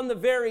 Upon the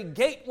very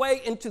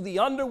gateway into the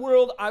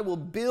underworld, I will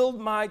build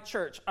my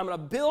church. I'm going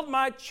to build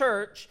my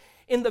church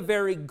in the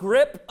very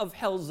grip of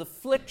hell's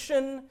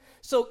affliction.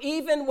 So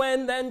even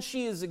when then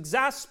she is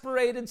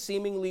exasperated,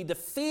 seemingly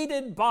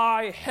defeated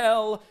by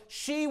hell,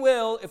 she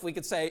will, if we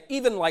could say,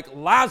 even like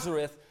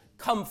Lazarus,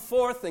 come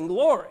forth in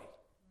glory.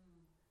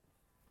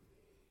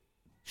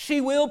 She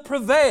will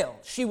prevail.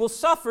 She will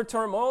suffer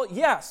turmoil,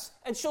 yes,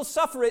 and she'll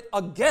suffer it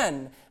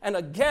again and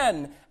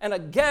again and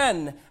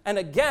again and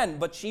again,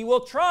 but she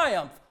will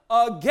triumph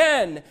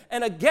again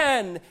and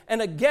again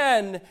and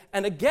again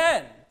and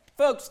again.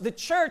 Folks, the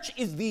church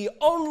is the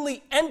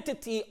only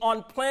entity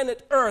on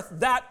planet Earth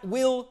that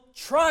will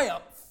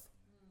triumph.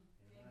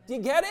 Do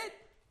you get it?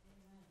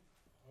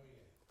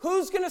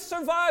 Who's going to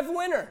survive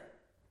winter?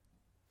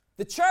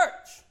 The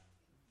church.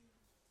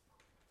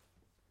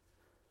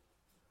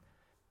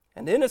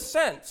 And in a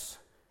sense,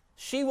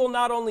 she will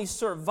not only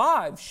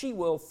survive, she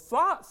will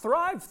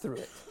thrive through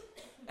it.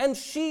 And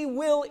she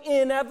will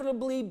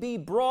inevitably be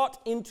brought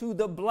into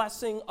the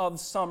blessing of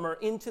summer,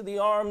 into the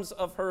arms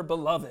of her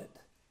beloved.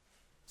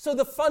 So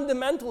the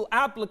fundamental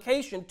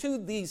application to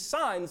these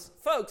signs,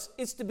 folks,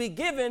 is to be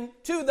given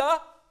to the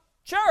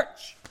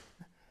church.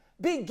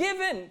 Be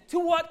given to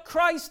what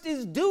Christ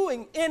is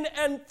doing in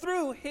and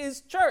through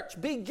his church.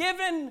 Be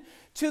given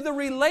to the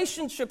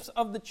relationships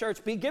of the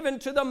church. Be given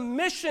to the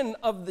mission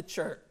of the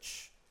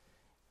church.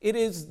 It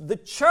is the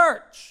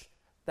church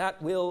that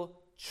will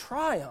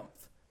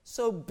triumph.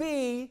 So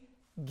be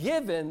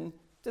given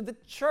to the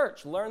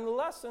church. Learn the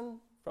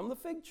lesson from the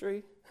fig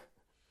tree.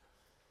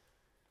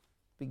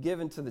 Be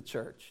given to the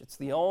church. It's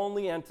the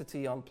only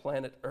entity on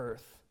planet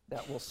Earth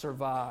that will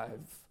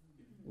survive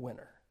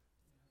winter.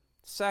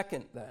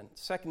 Second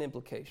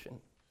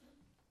implication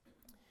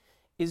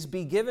is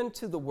be given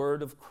to the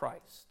word of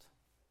Christ.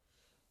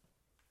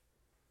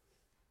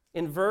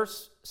 In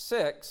verse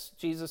 6,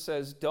 Jesus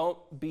says,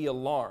 don't be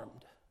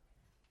alarmed.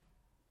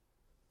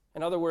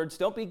 In other words,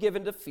 don't be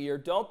given to fear.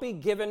 Don't be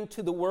given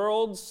to the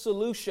world's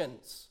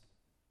solutions.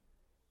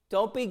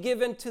 Don't be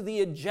given to the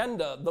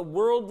agenda, the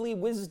worldly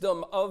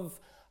wisdom of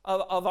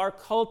our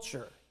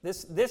culture.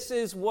 This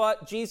is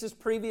what Jesus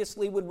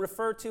previously would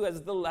refer to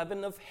as the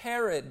leaven of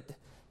Herod.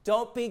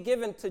 Don't be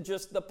given to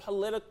just the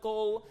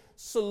political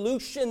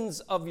solutions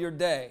of your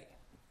day.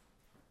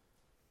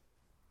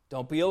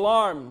 Don't be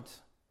alarmed.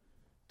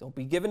 Don't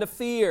be given to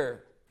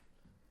fear.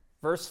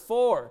 Verse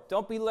 4,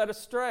 don't be led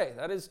astray.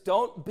 That is,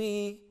 don't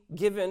be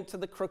given to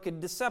the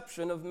crooked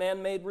deception of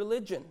man-made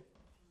religion.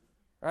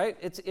 Right?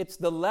 It's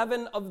the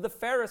leaven of the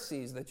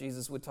Pharisees that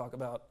Jesus would talk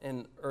about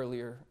in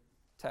earlier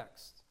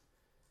texts.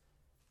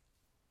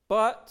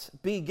 But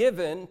be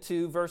given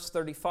to, verse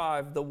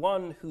 35, the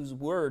one whose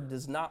word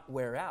does not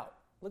wear out.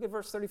 Look at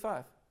verse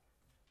 35.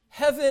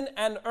 Heaven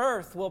and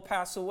earth will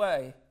pass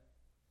away,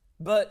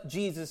 but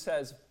Jesus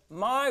says,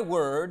 my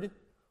word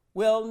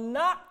will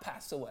not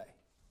pass away.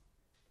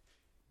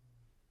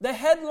 The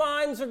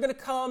headlines are going to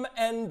come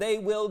and they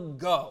will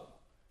go.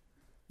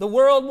 The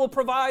world will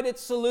provide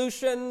its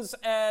solutions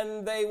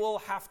and they will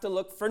have to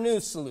look for new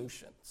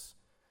solutions.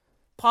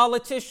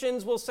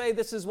 Politicians will say,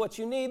 this is what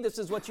you need, this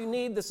is what you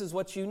need, this is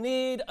what you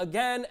need,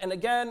 again and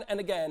again and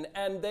again,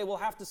 and they will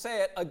have to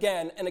say it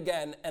again and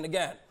again and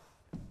again.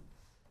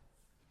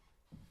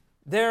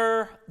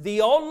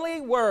 The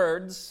only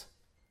words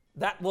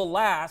that will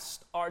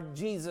last are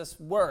Jesus'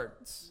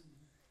 words.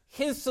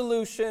 His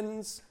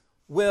solutions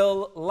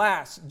will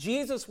last.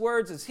 Jesus'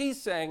 words, as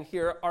he's saying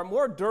here, are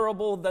more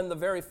durable than the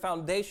very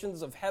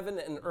foundations of heaven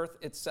and earth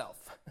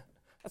itself.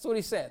 That's what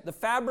he's saying. The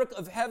fabric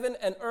of heaven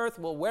and earth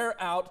will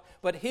wear out,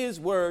 but his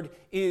word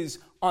is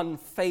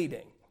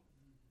unfading.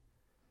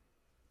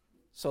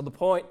 So the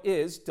point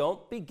is,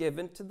 don't be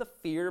given to the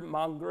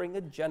fear-mongering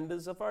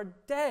agendas of our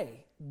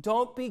day.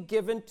 Don't be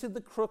given to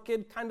the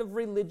crooked kind of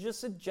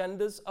religious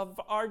agendas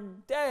of our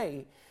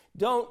day.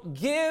 Don't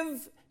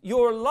give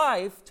your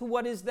life to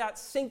what is that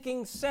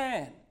sinking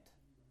sand.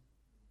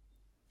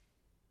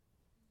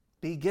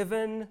 Be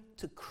given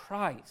to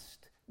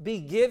Christ. Be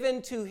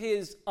given to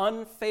his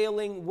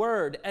unfailing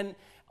word. And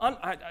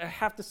I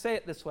have to say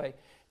it this way.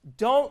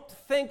 Don't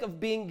think of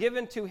being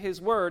given to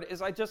his word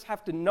as I just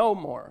have to know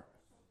more.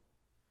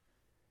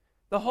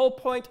 The whole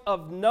point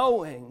of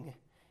knowing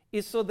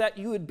is so that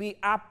you would be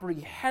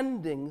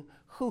apprehending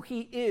who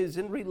he is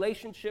in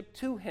relationship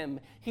to him.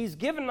 He's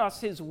given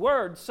us his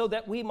word so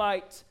that we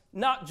might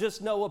not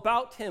just know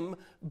about him,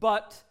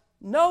 but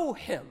know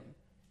him.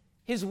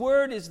 His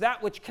word is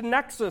that which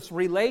connects us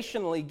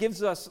relationally,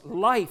 gives us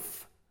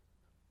life.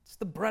 It's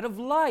the bread of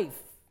life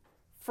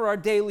for our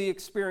daily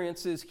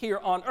experiences here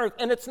on earth.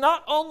 And it's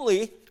not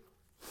only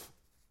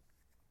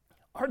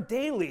our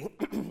daily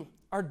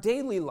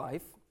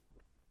life,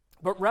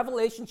 but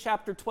Revelation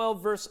chapter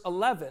 12, verse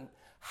 11.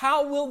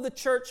 How will the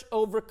church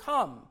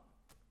overcome?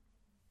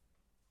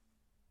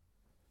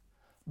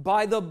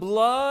 By the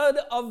blood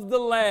of the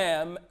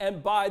Lamb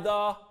and by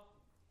the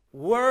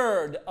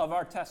word of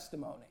our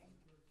testimony.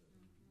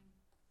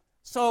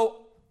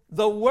 So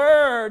the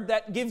word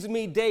that gives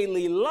me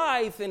daily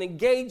life and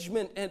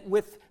engagement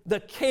with the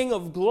King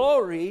of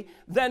Glory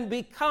then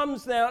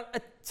becomes now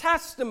a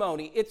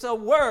testimony. It's a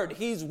word.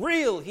 He's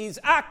real. He's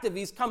active.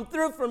 He's come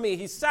through for me.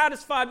 He's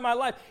satisfied my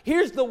life.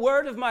 Here's the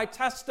word of my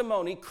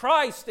testimony.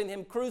 Christ and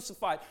him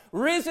crucified,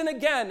 risen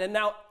again, and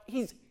now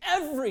he's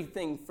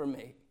everything for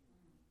me.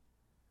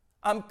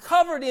 I'm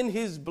covered in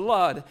his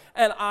blood,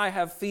 and I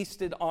have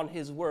feasted on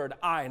his word.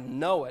 I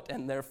know it,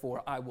 and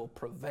therefore I will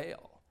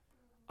prevail.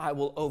 I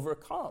will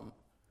overcome.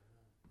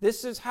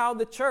 This is how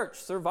the church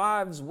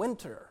survives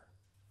winter.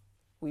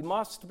 We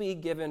must be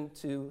given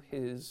to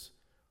his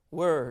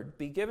word.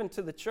 Be given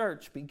to the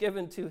church. Be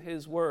given to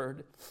his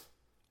word.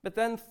 But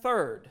then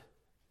third,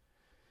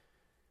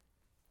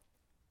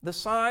 the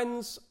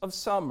signs of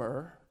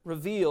summer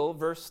reveal,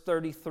 verse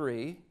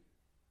 33,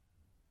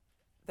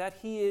 that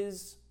he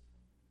is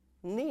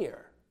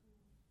near.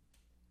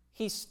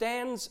 He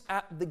stands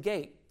at the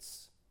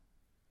gates.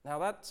 Now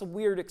that's a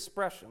weird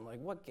expression. Like,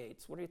 what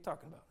gates? What are you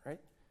talking about, right?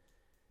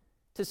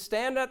 To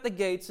stand at the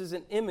gates is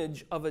an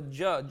image of a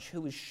judge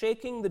who is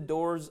shaking the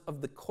doors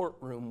of the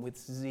courtroom with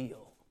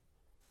zeal.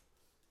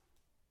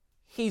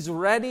 He's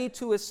ready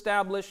to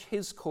establish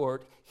his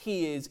court.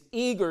 He is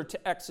eager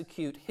to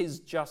execute his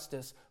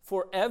justice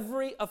for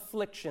every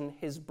affliction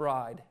his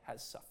bride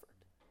has suffered.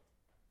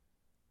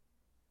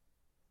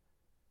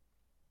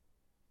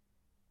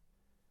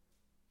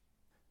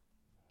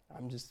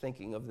 I'm just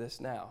thinking of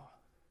this now.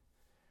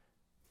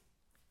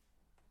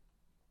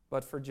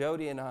 But for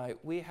Jody and I,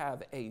 we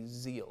have a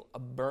zeal, a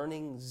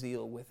burning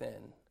zeal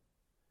within.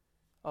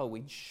 Oh,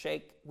 we'd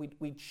shake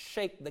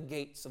the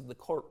gates of the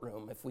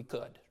courtroom if we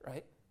could,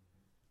 right?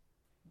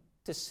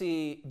 To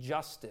see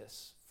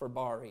justice for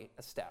Bari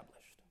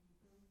established.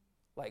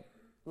 Like,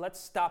 let's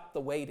stop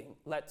the waiting.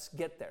 Let's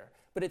get there.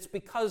 But it's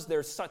because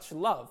there's such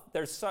love.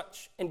 There's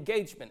such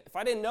engagement. If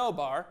I didn't know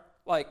Bar,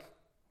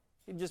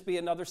 he'd just be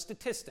another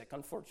statistic,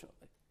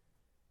 unfortunately.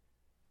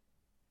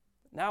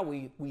 Now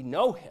we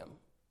know him.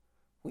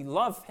 We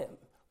love him.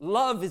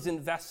 Love is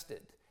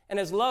invested. And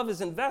as love is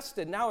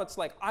invested, now it's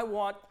like, I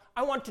want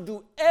to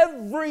do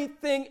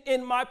everything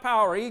in my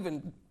power,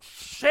 even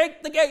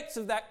shake the gates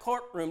of that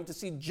courtroom to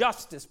see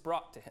justice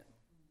brought to him.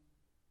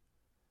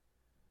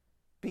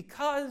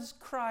 Because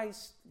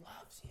Christ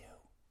loves you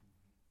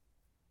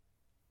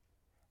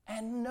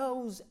and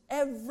knows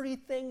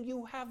everything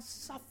you have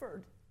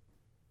suffered.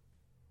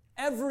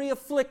 Every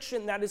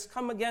affliction that has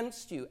come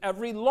against you,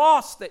 every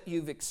loss that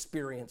you've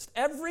experienced,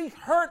 every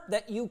hurt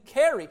that you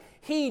carry,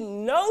 he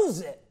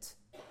knows it.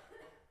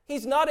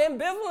 He's not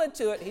ambivalent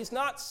to it. He's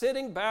not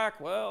sitting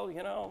back,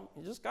 you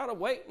just got to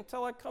wait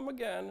until I come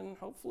again, and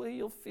hopefully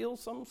you'll feel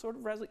some sort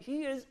of resolution.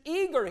 He is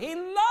eager. He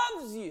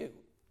loves you.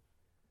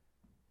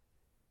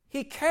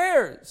 He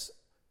cares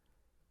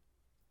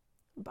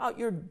about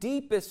your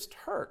deepest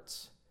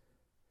hurts.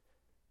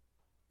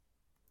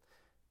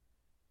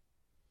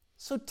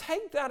 So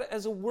take that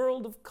as a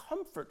world of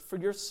comfort for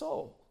your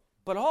soul.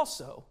 But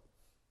also,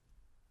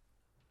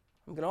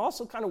 I'm going to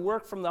also kind of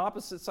work from the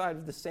opposite side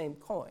of the same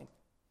coin.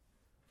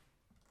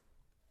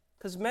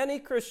 Because many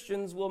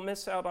Christians will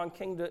miss out on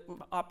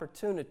kingdom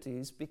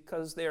opportunities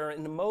because they are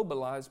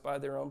immobilized by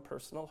their own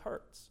personal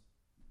hurts.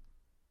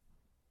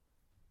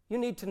 You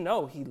need to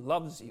know he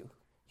loves you.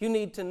 You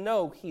need to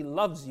know he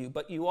loves you,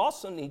 but you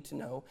also need to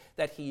know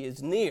that he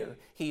is near.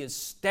 He is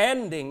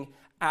standing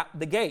at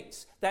the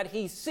gates, that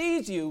he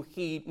sees you,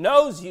 he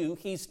knows you,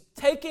 he's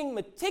taking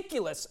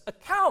meticulous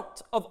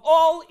account of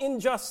all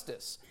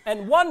injustice.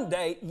 And one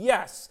day,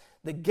 yes,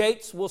 the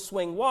gates will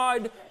swing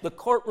wide, the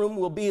courtroom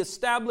will be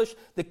established,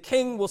 the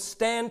king will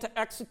stand to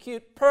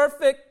execute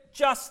perfect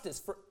justice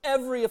for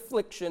every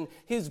affliction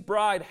his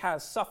bride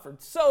has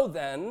suffered. So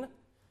then,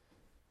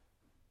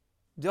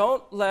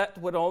 don't let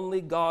what only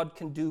God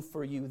can do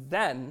for you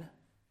then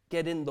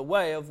get in the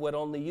way of what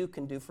only you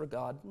can do for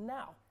God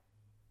now.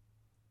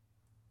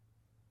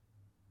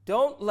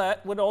 Don't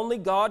let what only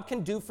God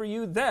can do for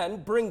you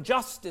then bring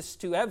justice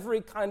to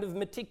every kind of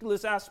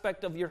meticulous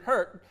aspect of your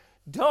hurt.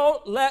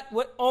 Don't let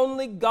what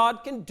only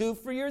God can do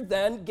for you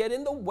then get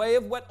in the way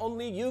of what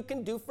only you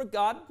can do for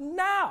God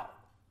now.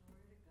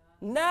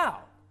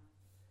 Now.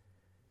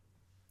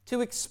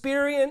 To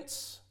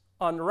experience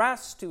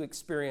unrest, to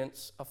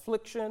experience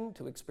affliction,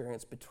 to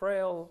experience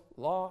betrayal,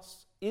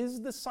 loss,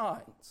 is the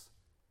signs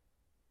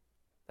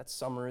that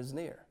summer is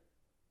near,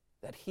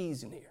 that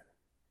He's near.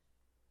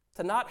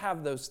 To not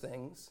have those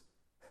things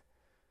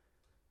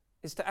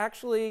is to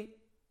actually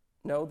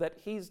know that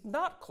He's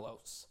not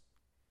close.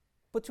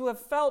 But to have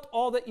felt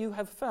all that you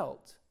have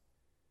felt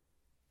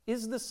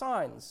is the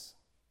signs.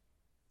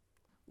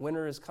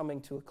 Winter is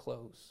coming to a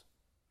close.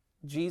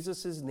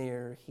 Jesus is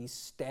near. He's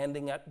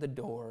standing at the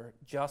door.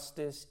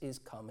 Justice is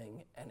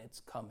coming, and it's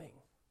coming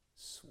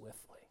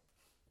swiftly.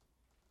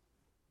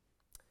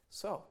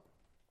 So,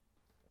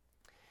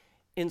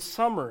 in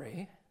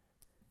summary,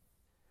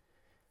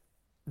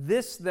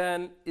 this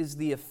then is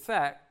the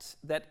effect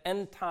that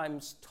end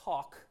times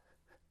talk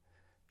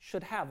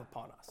should have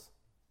upon us.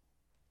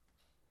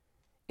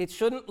 It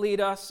shouldn't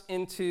lead us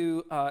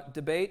into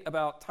debate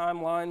about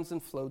timelines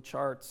and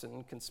flowcharts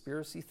and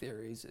conspiracy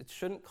theories. It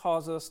shouldn't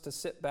cause us to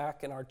sit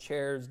back in our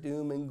chairs,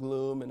 doom and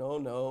gloom, and oh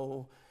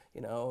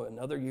no,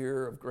 another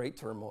year of great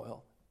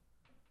turmoil.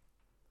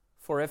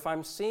 For if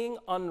I'm seeing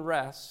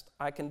unrest,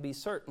 I can be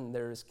certain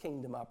there is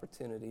kingdom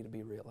opportunity to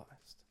be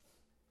realized.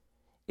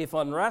 If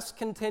unrest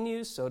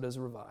continues, so does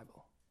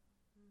revival.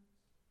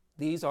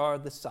 These are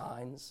the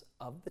signs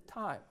of the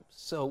times.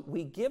 So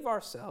we give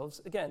ourselves,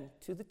 again,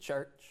 to the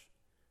church,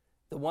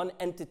 the one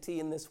entity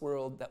in this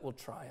world that will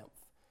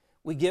triumph.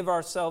 We give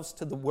ourselves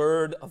to the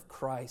word of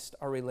Christ,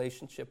 our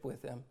relationship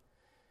with Him,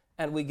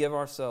 and we give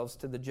ourselves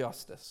to the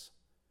justice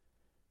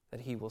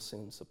that He will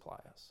soon supply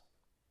us.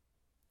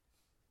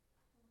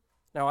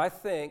 Now, I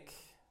think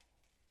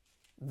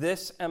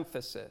this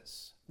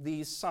emphasis,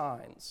 these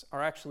signs,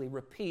 are actually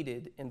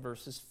repeated in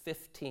verses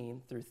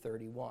 15 through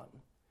 31.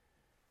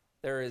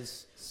 There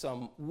is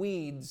some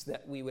weeds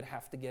that we would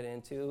have to get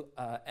into,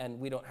 and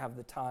we don't have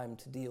the time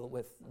to deal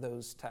with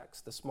those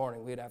texts this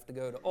morning. We'd have to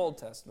go to Old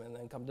Testament and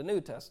then come to New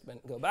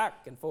Testament and go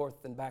back and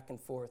forth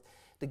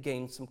to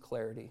gain some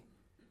clarity.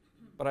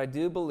 But I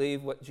do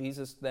believe what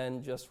Jesus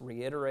then just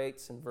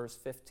reiterates in verse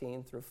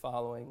 15 through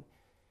following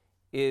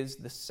is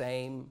the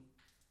same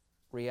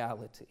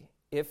reality.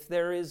 If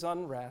there is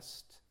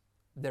unrest,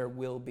 there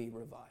will be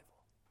revival.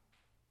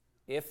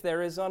 If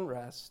there is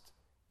unrest,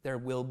 there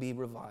will be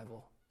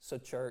revival. So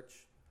church,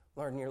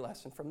 learn your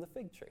lesson from the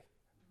fig tree,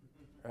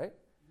 right?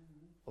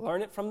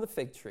 Learn it from the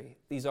fig tree.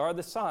 These are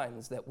the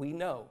signs that we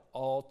know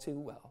all too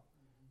well.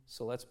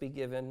 So let's be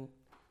given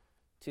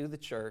to the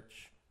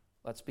church.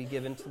 Let's be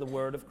given to the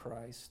word of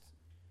Christ.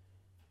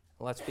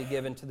 Let's be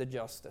given to the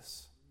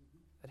justice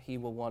that He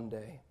will one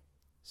day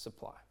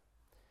supply.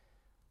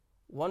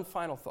 One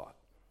final thought.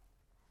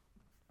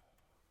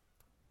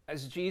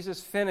 As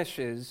Jesus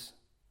finishes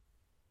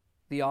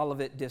the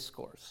Olivet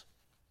Discourse,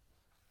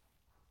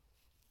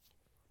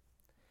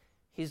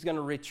 He's going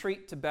to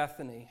retreat to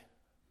Bethany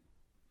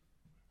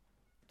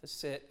to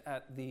sit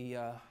at the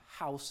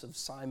house of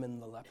Simon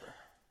the leper.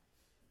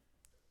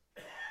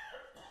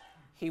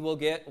 He will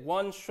get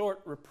one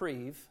short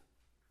reprieve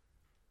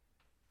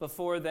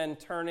before then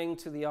turning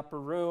to the upper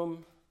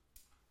room,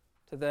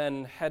 to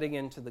then heading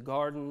into the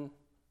garden,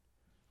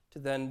 to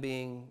then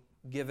being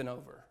given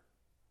over,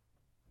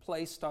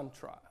 placed on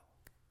trial.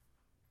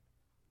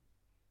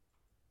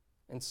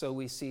 And so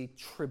we see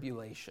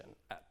tribulation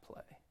at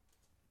play.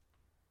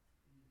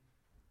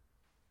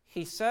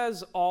 He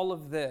says all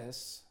of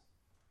this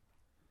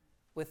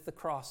with the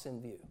cross in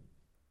view.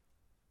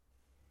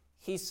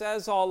 He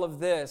says all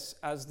of this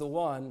as the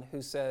one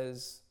who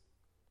says,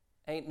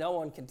 ain't no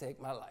one can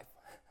take my life,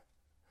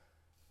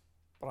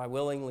 but I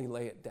willingly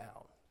lay it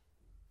down.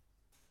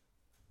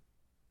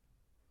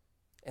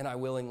 And I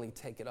willingly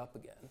take it up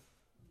again.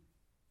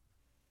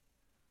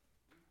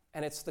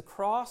 And it's the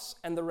cross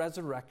and the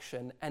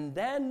resurrection and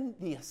then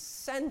the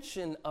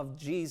ascension of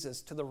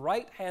Jesus to the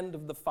right hand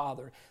of the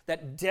Father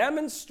that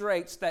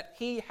demonstrates that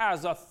He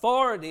has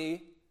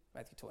authority.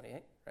 Matthew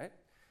 28, right?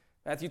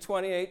 Matthew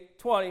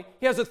 28:20.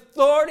 He has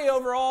authority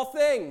over all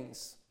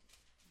things.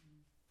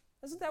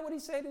 Isn't that what He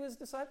said to His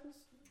disciples?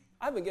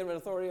 I've been given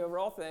authority over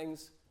all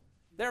things.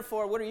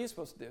 Therefore, what are you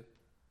supposed to do?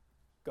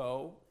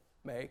 Go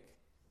make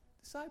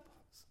disciples.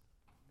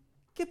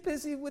 Get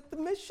busy with the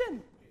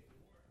mission.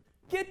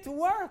 Get to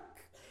work.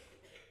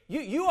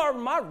 You are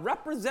my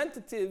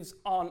representatives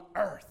on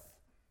earth.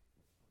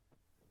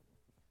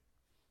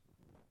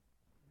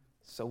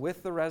 So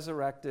with the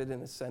resurrected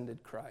and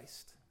ascended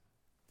Christ,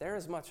 there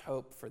is much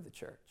hope for the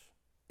church.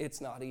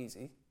 It's not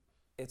easy.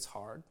 It's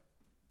hard.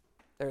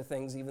 There are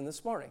things even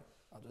this morning,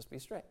 I'll just be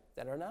straight,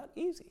 that are not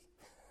easy.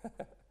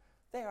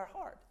 They are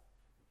hard.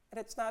 And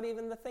it's not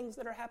even the things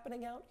that are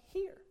happening out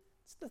here.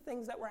 It's the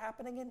things that were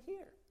happening in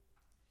here.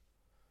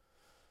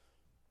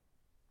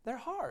 They're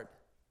hard.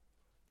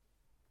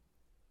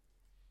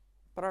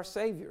 But our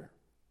Savior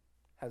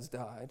has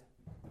died.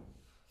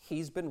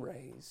 he's been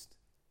raised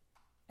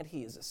and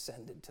he is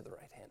ascended to the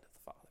right hand of the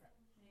Father.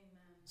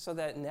 Amen. So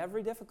that in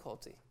every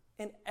difficulty,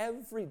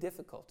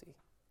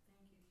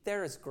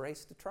 there is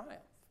grace to triumph.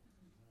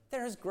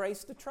 There is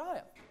grace to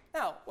triumph.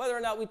 Now, whether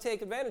or not we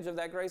take advantage of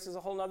that grace is a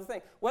whole other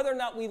thing. Whether or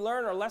not we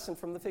learn our lesson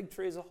from the fig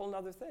tree is a whole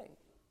other thing.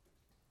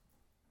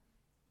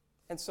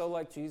 And so,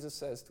 like Jesus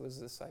says to his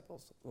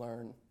disciples,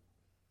 learn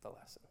the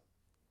lesson.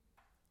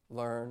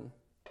 Learn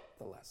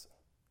the lesson.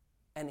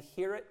 And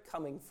hear it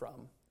coming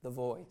from the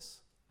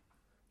voice,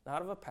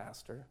 not of a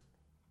pastor.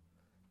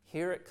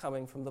 Hear it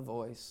coming from the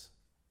voice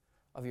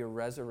of your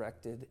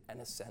resurrected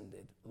and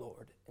ascended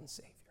Lord and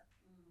Savior.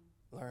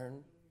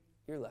 Learn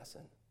your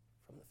lesson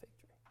from the fig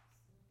tree.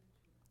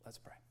 Let's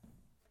pray.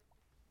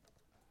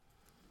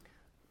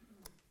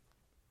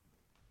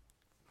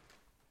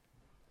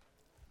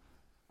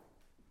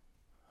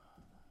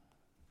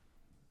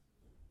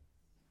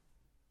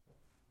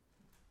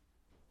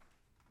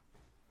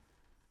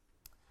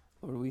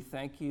 Lord, we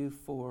thank you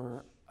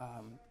for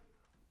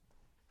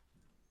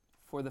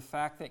the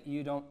fact that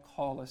you don't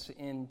call us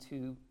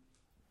into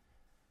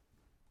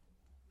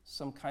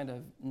some kind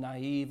of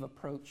naive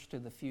approach to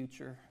the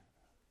future.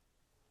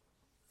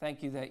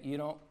 Thank you that you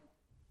don't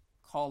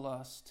call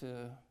us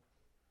to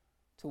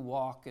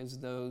walk as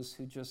those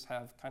who just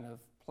have kind of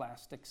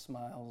plastic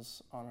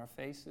smiles on our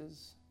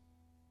faces.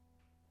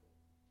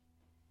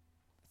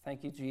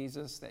 Thank you,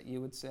 Jesus, that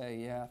you would say,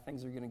 yeah,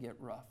 things are going to get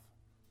rough.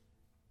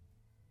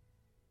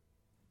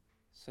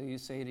 So you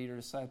say to your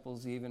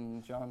disciples, even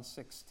in John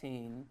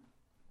 16,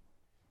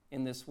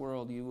 in this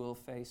world you will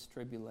face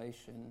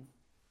tribulation,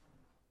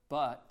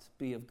 but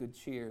be of good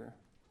cheer,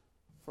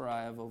 for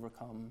I have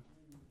overcome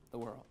the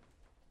world.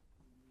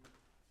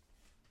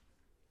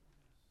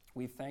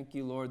 We thank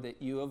you, Lord,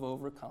 that you have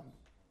overcome.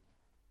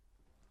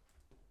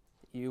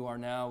 You are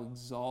now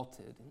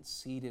exalted and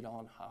seated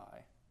on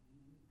high.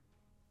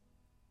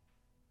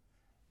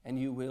 And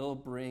you will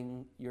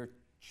bring your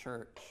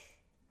church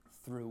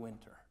through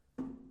winter.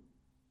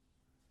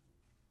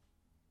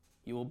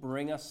 You will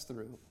bring us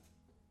through.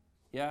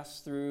 Yes,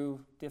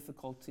 through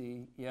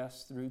difficulty.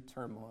 Yes, through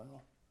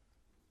turmoil.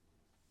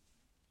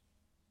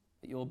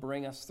 But you will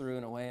bring us through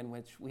in a way in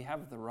which we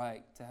have the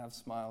right to have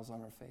smiles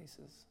on our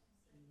faces.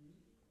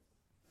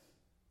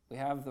 We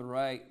have the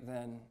right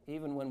then,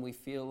 even when we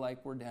feel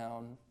like we're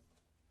down,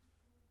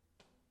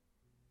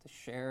 to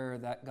share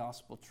that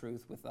gospel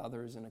truth with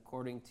others, and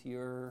according to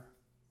your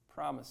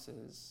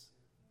promises,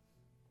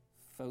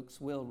 folks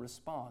will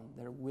respond.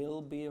 There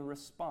will be a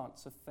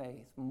response of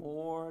faith,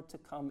 more to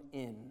come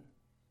in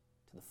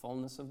to the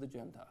fullness of the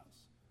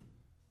Gentiles,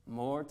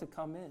 more to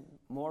come in,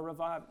 more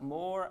revival,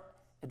 more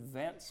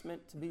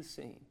advancement to be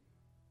seen.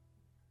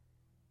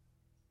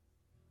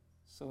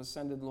 So,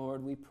 ascended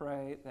Lord, we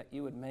pray that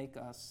you would make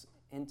us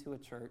into a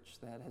church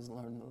that has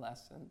learned the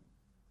lesson,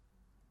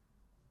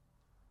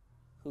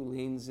 who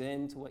leans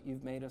into what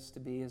you've made us to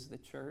be as the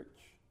church,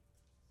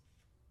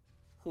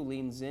 who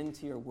leans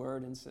into your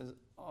word and says,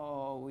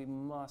 oh, we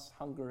must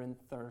hunger and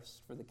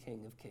thirst for the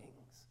King of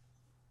Kings.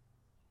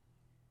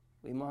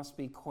 We must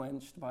be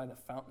quenched by the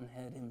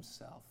fountainhead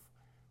himself.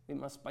 We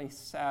must be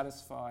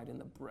satisfied in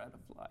the bread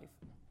of life.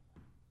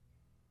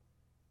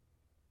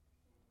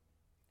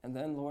 And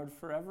then, Lord,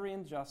 for every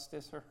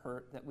injustice or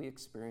hurt that we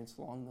experience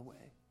along the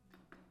way,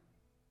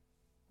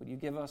 would you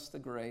give us the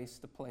grace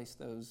to place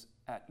those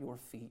at your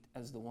feet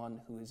as the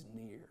one who is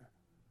near,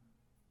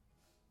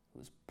 who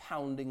is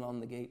pounding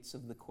on the gates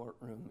of the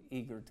courtroom,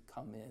 eager to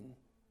come in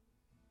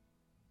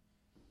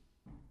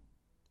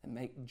and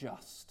make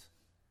just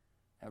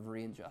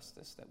every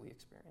injustice that we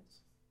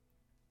experience.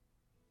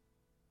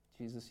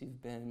 Jesus,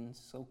 you've been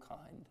so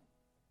kind,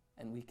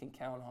 and we can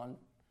count on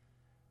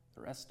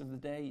the rest of the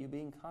day you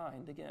being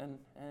kind again,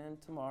 and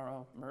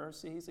tomorrow,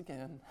 mercies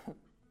again.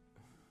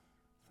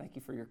 Thank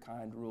you for your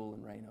kind rule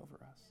and reign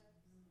over us.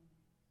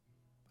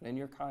 But in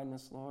your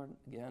kindness, Lord,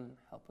 again,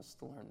 help us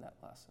to learn that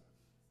lesson.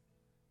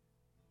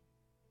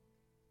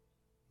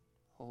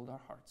 Hold our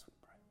hearts, we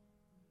pray.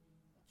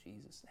 In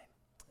Jesus' name.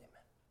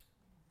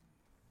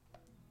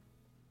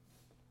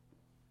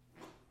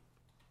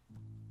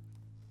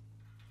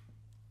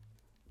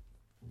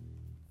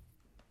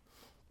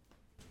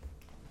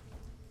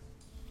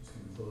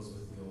 Close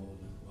with the old,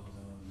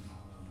 well-known,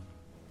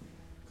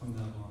 come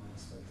that long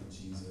expected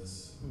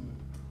Jesus.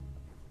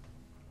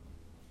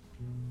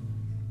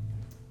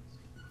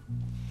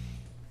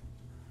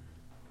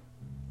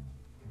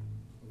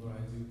 Lord, I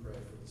do pray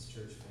for this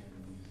church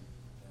family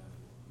that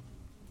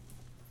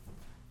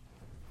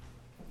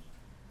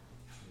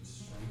you would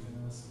strengthen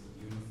us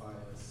and unify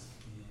us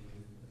in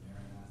the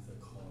Maranatha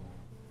call.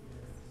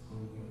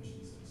 Lord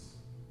Jesus.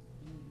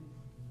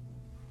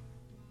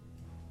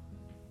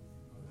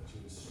 That you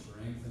would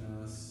strengthen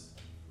us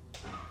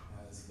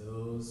as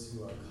those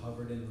who are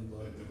covered in the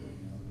blood of the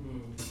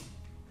Lamb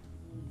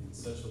in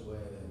such a way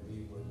that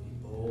we would be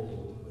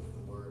bold with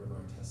the word of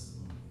our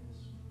testimony.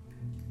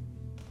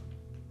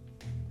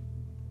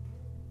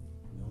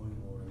 Knowing,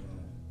 Lord,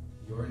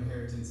 that your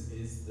inheritance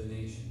is the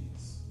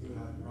nations. You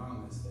have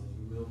promised that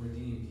you will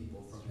redeem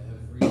people from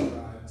every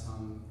tribe,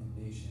 tongue, and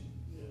nation.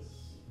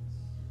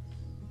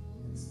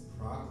 It's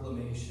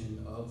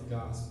proclamation of the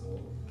gospel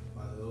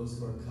by those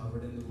who are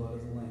covered in the blood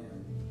of the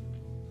Lamb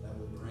that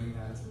will bring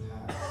that to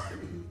pass.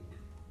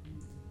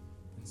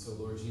 And so,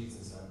 Lord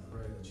Jesus, I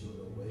pray that you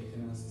would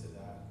awaken us to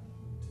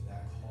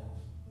that call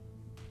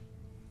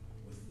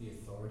with the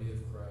authority of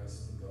Christ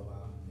to go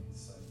out and make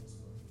disciples,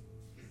 Lord.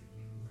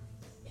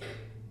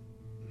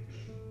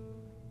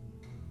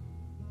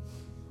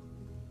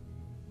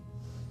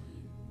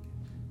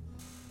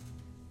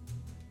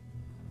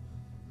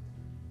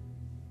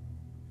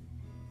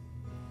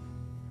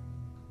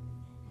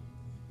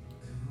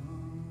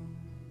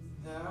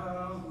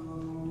 Thou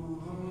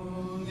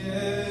long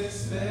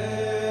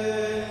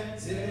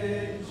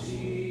expected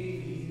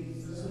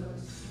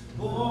Jesus,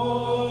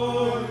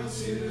 born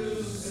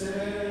to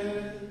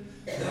set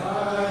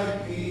thy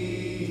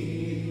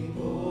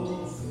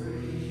people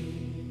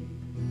free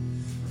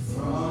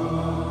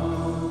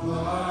from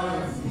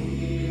our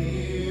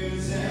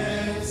fears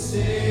and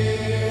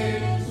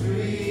sins,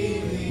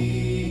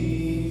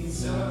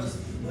 release us.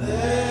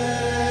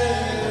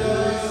 Let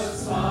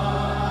us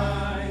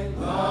find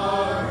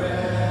our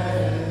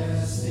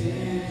rest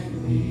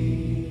in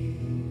thee.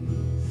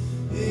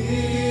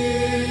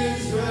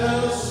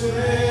 Israel's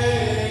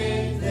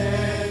strength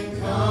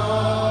and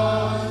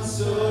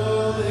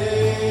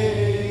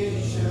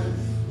consolation,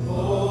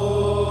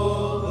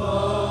 hope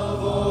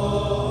of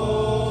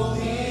all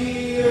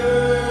the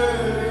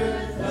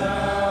earth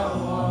thou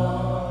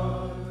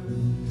art.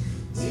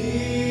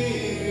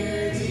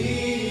 Dear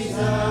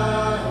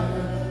desire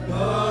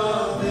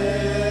of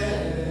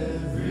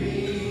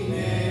every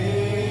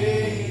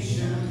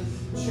nation,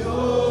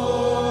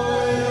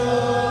 joy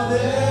of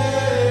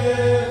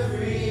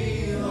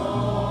every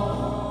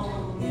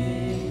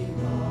longing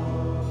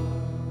heart.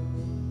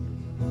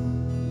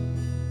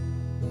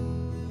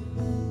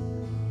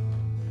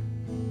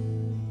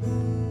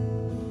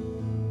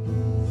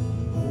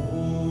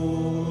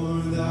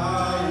 O'er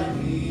thy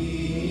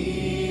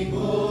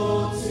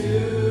people to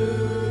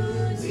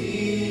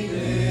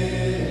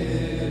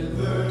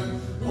deliver,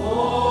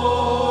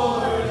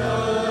 born a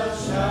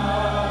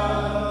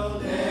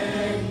child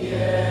and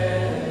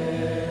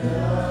yet a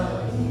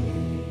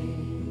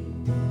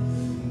king,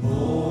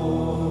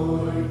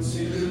 born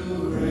to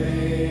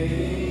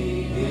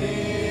reign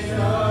in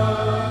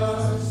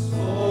us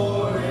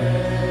forever.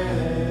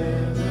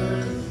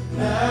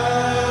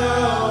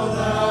 Now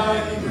thy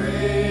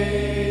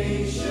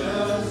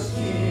gracious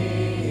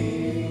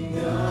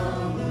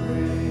kingdom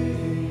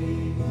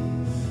reign.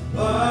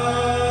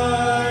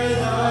 By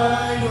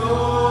thine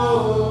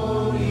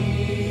own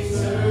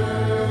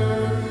eternal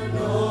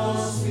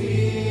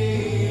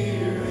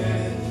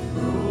Spirit,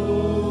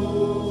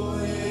 rule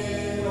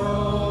in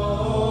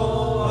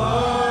all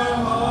our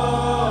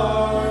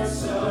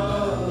hearts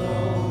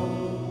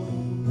alone.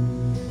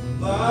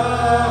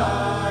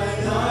 By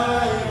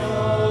thine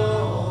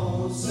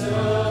own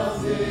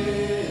sufficient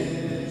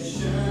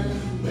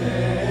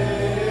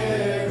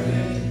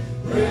merit,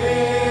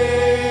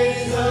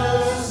 raise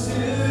us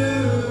to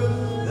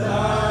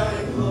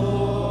thy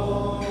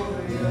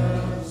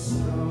glorious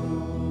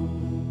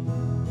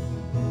throne.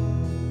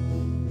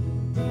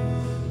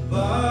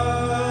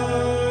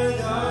 By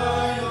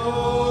thine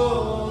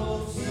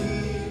own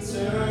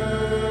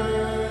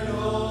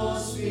eternal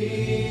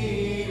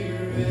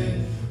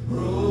Spirit,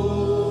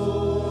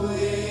 rule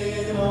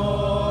in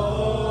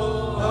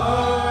all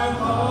our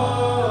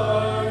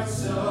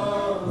hearts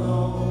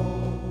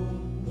alone.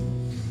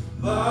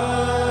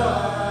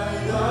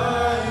 By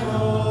thine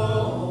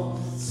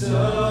own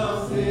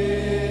sufficient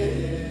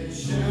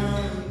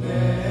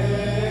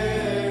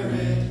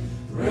merit,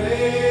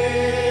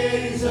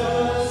 raise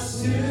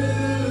us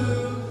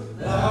to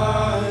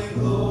thy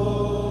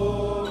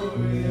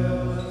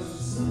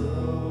glorious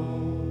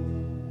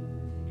throne.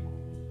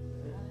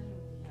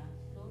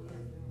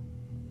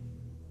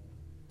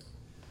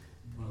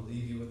 I want to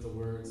leave you with the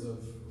words of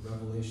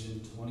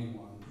Revelation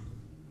 21.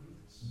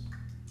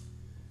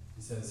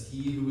 It says,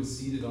 "He who is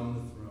seated on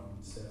the throne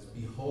says,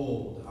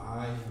 Behold,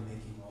 I am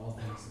making all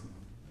things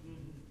new."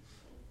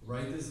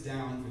 Write this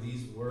down, for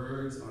these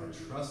words are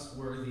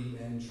trustworthy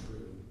and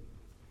true.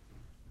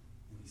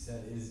 And he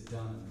said, "It is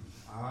done.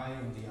 I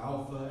am the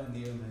Alpha and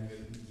the Omega,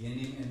 the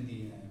beginning and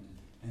the end.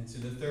 And to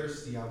the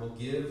thirsty I will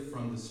give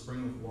from the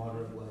spring of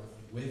water of life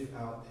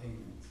without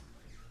payment.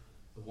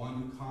 The one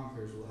who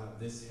conquers will have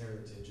this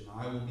heritage, and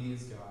I will be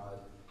his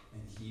God,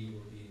 and he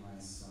will be my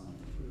son."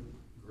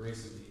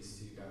 Grace and peace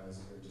to you guys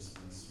who are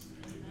dismissed.